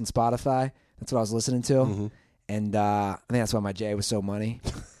workout mix on Spotify. That's what I was listening to. Mm-hmm. And I think that's why my J was so money.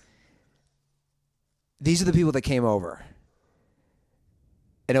 These are the people that came over.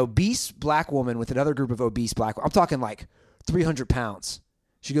 An obese black woman with another group of obese black women. I'm talking like 300 pounds.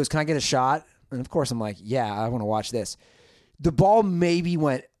 She goes, "Can I get a shot?" And of course I'm like, "Yeah, I want to watch this." The ball maybe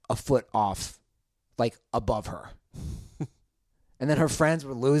went a foot off, like above her. And then her friends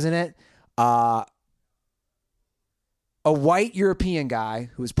were losing it. A white European guy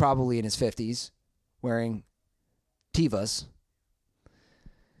who was probably in his 50s wearing Tevas.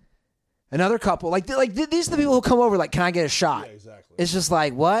 Another couple, like these are the people who come over like, "Can I get a shot?" Yeah, exactly. It's just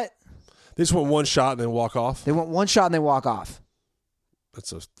like, what? They just want one shot and then walk off. They want one shot and they walk off. That's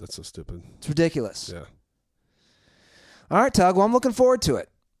so stupid. It's ridiculous. Yeah. All right, Tug. Well, I'm looking forward to it.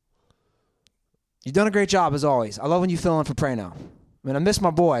 You've done a great job as always. I love when you fill in for Prano. I mean, I miss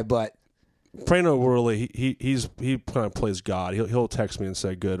my boy, but Prano really he kind of plays God. He'll text me and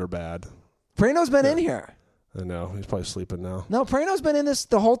say good or bad. Prano's been in here. I know. He's probably sleeping now. No, Prano's been in this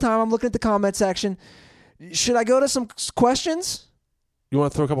the whole time. I'm looking at the comment section. Should I go to some questions? You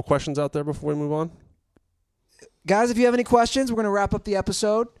want to throw a couple questions out there before we move on? Guys, if you have any questions, we're going to wrap up the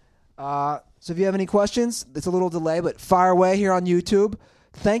episode. So if you have any questions, it's a little delay, but fire away here on YouTube.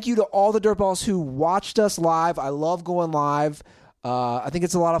 Thank you to all the Dirtballs who watched us live. I love going live. I think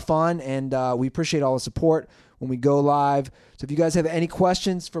it's a lot of fun, and we appreciate all the support when we go live. So if you guys have any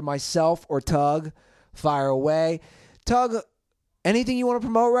questions for myself or Tug, fire away. Tug, anything you want to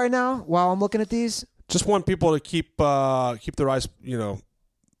promote right now while I'm looking at these? Just want people to keep their eyes,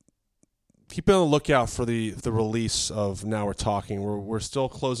 keep on the lookout for the release of Now We're Talking. We're still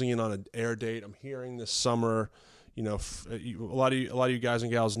closing in on an air date. I'm hearing this summer. A lot of you guys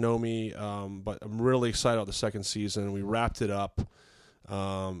and gals know me, but I'm really excited about the second season. We wrapped it up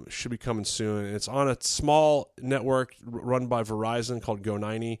Should be coming soon. It's on a small network run by Verizon called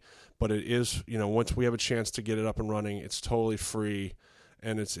Go90, but it is, once we have a chance to get it up and running, it's totally free.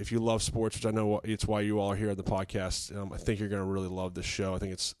 And it's, if you love sports, which I know it's why you all are here at the podcast, I think you're going to really love this show. I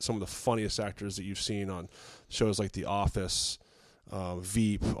think it's some of the funniest actors that you've seen on shows like The Office,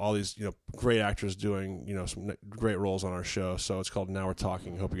 Veep, all these great actors doing some great roles on our show. So it's called Now We're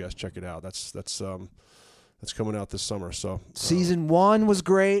Talking. Hope you guys check it out. That's coming out this summer. So season 1 was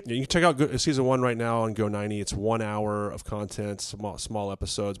great. Yeah, you can check out season 1 right now on Go90. It's 1 hour of content, small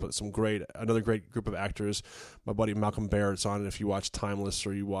episodes, but another great group of actors. My buddy Malcolm Barrett's on it. If you watch Timeless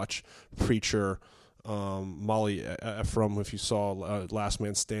or you watch Preacher, Molly Ephraim, if you saw Last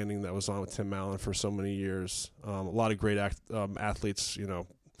Man Standing, that was on with Tim Allen for so many years. A lot of great athletes,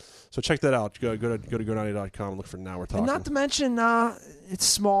 So check that out. Go to go90.com and look for Now We're Talking. And not to mention, it's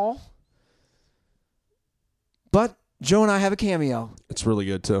small. But Joe and I have a cameo. It's really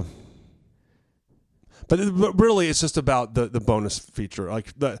good too. But really, it's just about the bonus feature. I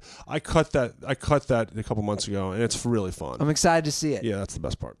cut that a couple months ago, and it's really fun. I'm excited to see it. Yeah, that's the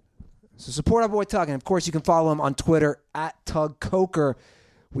best part. So support our boy Tug, and of course you can follow him on Twitter at Tug Coker.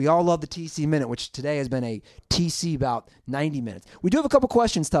 We all love the TC Minute, which today has been a TC about 90 minutes. We do have a couple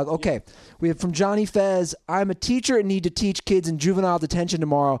questions, Tug. Okay, we have from Johnny Fez. I'm a teacher and need to teach kids in juvenile detention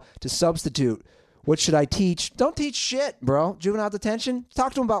tomorrow to substitute. What should I teach? Don't teach shit, bro. Juvenile detention.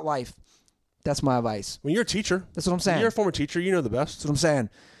 Talk to them about life. That's my advice. When you're a teacher. That's what I'm saying. When you're a former teacher, you know the best. That's what I'm saying.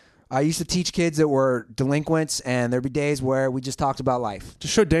 I used to teach kids that were delinquents, and there'd be days where we just talked about life.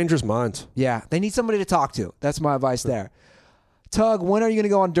 Just show dangerous minds. Yeah. They need somebody to talk to. That's my advice there. Tug, when are you going to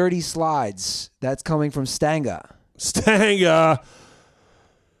go on Dirty Slides? That's coming from Stanga.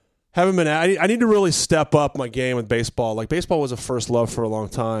 Haven't been. I need to really step up my game with baseball. Like, baseball was a first love for a long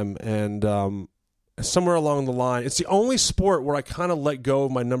time, and somewhere along the line, it's the only sport where I kind of let go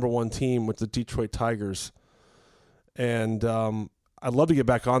of my number one team with the Detroit Tigers. And I'd love to get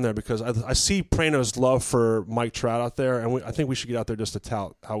back on there because I see Prano's love for Mike Trout out there, and I think we should get out there just to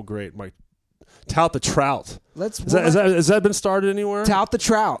tout how great tout the Trout. Has that been started anywhere? Tout the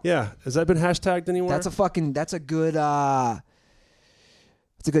Trout. Yeah. Has that been hashtagged anywhere? That's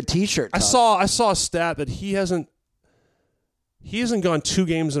a good T-shirt. I saw a stat that he hasn't gone 2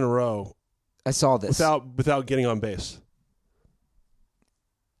 games in a row. I saw this without getting on base.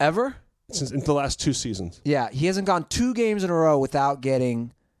 Ever? Since in the last 2 seasons. Yeah, he hasn't gone 2 games in a row without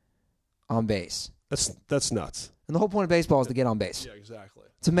getting on base. That's nuts. And the whole point of baseball is to get on base. Yeah, exactly.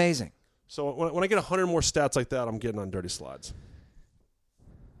 It's amazing. So when I get 100 more stats like that, I'm getting on Dirty Slides.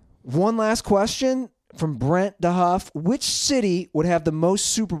 One last question from Brent DeHuff. Which city would have the most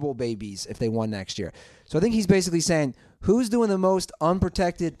Super Bowl babies if they won next year? So I think he's basically saying, who's doing the most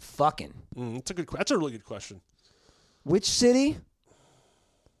unprotected fucking? That's a really good question. Which city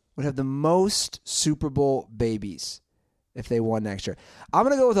would have the most Super Bowl babies if they won next year? I'm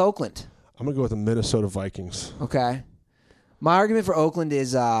going to go with Oakland. I'm going to go with the Minnesota Vikings. Okay. My argument for Oakland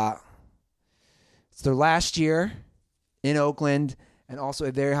is it's their last year in Oakland and also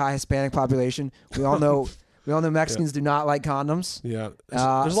a very high Hispanic population. We all know Mexicans do not like condoms. Yeah.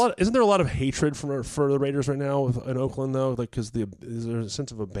 Isn't there a lot of hatred for the Raiders right now in Oakland, though? Like, is there a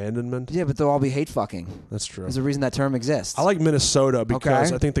sense of abandonment? Yeah, but they'll all be hate fucking. That's true. There's a reason that term exists. I like Minnesota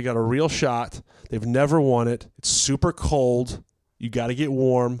because I think they got a real shot. They've never won it. It's super cold. You got to get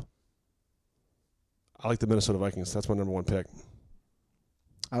warm. I like the Minnesota Vikings. That's my number 1 pick.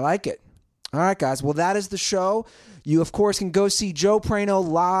 I like it. All right, guys. Well, that is the show. You, of course, can go see Joe Prano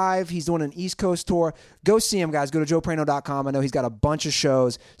live. He's doing an East Coast tour. Go see him, guys. Go to joeprano.com. I know he's got a bunch of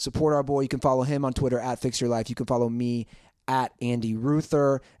shows. Support our boy. You can follow him on Twitter at FixYourLife. You can follow me at Andy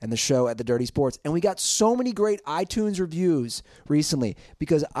Ruther and the show at The Dirty Sports. And we got so many great iTunes reviews recently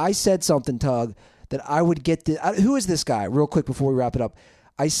because I said something, Tug, that I would get who is this guy? Real quick before we wrap it up.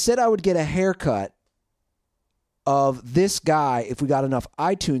 I said I would get a haircut of this guy if we got enough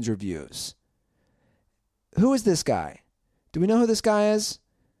iTunes reviews. Who is this guy? Do we know who this guy is?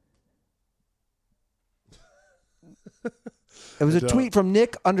 It was a tweet from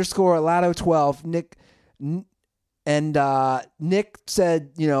Nick_Lato12. Nick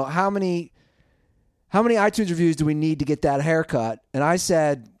said, how many iTunes reviews do we need to get that haircut? And I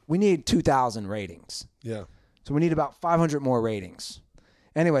said, we need 2,000 ratings. Yeah. So we need about 500 more ratings.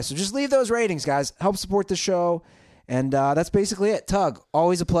 Anyway, so just leave those ratings, guys. Help support the show. And that's basically it. Tug,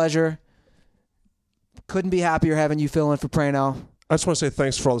 always a pleasure. Couldn't be happier having you fill in for Prano. I just want to say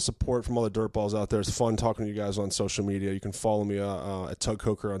thanks for all the support from all the dirtballs out there. It's fun talking to you guys on social media. You can follow me at Tug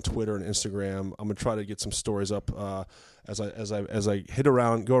Coker on Twitter and Instagram. I'm gonna try to get some stories up as I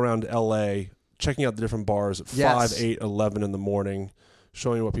go around LA, checking out the different bars at 5, 8, 11 in the morning.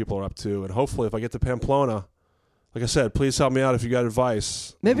 showing you what people are up to. And hopefully, if I get to Pamplona, like I said, please help me out if you got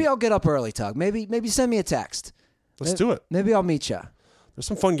advice. Maybe I'll get up early, Tug. Maybe send me a text. Let's do it. Maybe I'll meet you. There's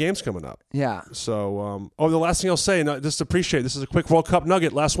some fun games coming up. Yeah. So, the last thing I'll say, just appreciate, this is a quick World Cup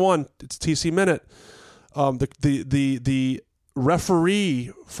nugget. Last one. It's TC Minute. The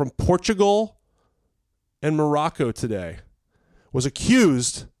referee from Portugal and Morocco today was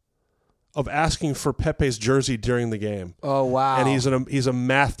accused of asking for Pepe's jersey during the game. Oh, wow. And he's a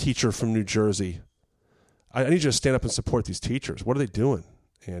math teacher from New Jersey. I need you to stand up and support these teachers. What are they doing,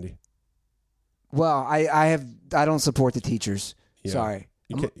 Andy? Well, I don't support the teachers. Yeah. Sorry.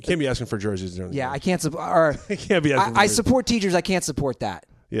 You can't be asking for jerseys during the game. I can't support. You can't be asking for I jerseys. support teachers. I can't support that.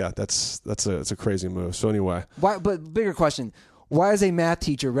 Yeah, it's a crazy move. So anyway, Why? But bigger question: why is a math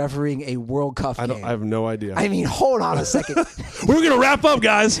teacher refereeing a World Cup game? I have no idea. I mean, hold on a second. We're gonna wrap up,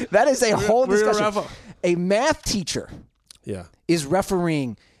 guys. That is a whole We're gonna discussion. wrap up. A math teacher Yeah. is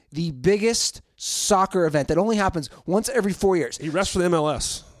refereeing the biggest soccer event that only happens once every 4 years. He refs for the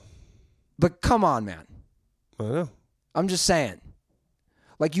MLS. But come on, man. I know. I'm just saying.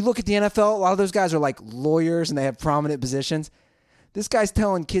 Like, you look at the NFL, a lot of those guys are like lawyers and they have prominent positions. This guy's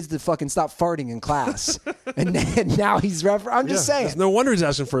telling kids to fucking stop farting in class. and now he's I'm just saying. No wonder he's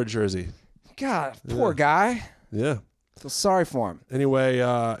asking for a jersey. God, poor guy. Yeah. Feel sorry for him. Anyway,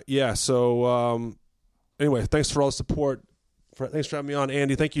 So, anyway, thanks for all the support. Thanks for having me on,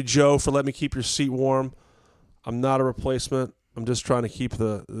 Andy. Thank you, Joe, for letting me keep your seat warm. I'm not a replacement. I'm just trying to keep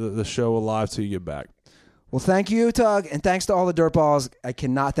the show alive till you get back. Well, thank you, Tug, and thanks to all the Dirtballs. I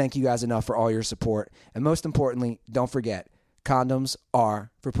cannot thank you guys enough for all your support. And most importantly, don't forget, condoms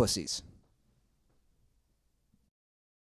are for pussies.